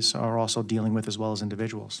societies are also dealing with as well as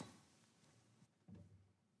individuals.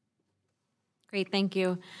 Great, thank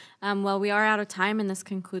you. Well, we are out of time, and this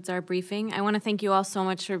concludes our briefing. I want to thank you all so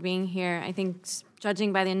much for being here. I think,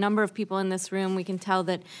 judging by the number of people in this room, we can tell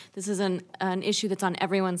that this is an issue that's on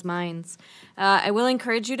everyone's minds. I will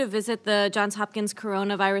encourage you to visit the Johns Hopkins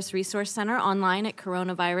Coronavirus Resource Center online at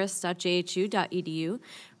coronavirus.jhu.edu,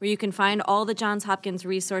 where you can find all the Johns Hopkins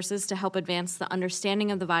resources to help advance the understanding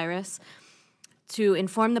of the virus, to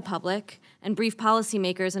inform the public, and brief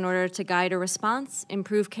policymakers in order to guide a response,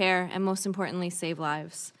 improve care, and most importantly, save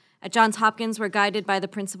lives. At Johns Hopkins, we're guided by the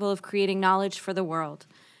principle of creating knowledge for the world.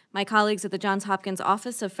 My colleagues at the Johns Hopkins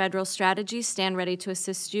Office of Federal Strategy stand ready to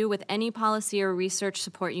assist you with any policy or research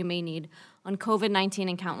support you may need on COVID-19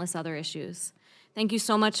 and countless other issues. Thank you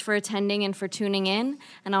so much for attending and for tuning in,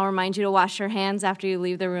 and I'll remind you to wash your hands after you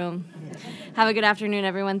leave the room. Have a good afternoon,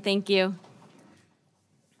 everyone. Thank you.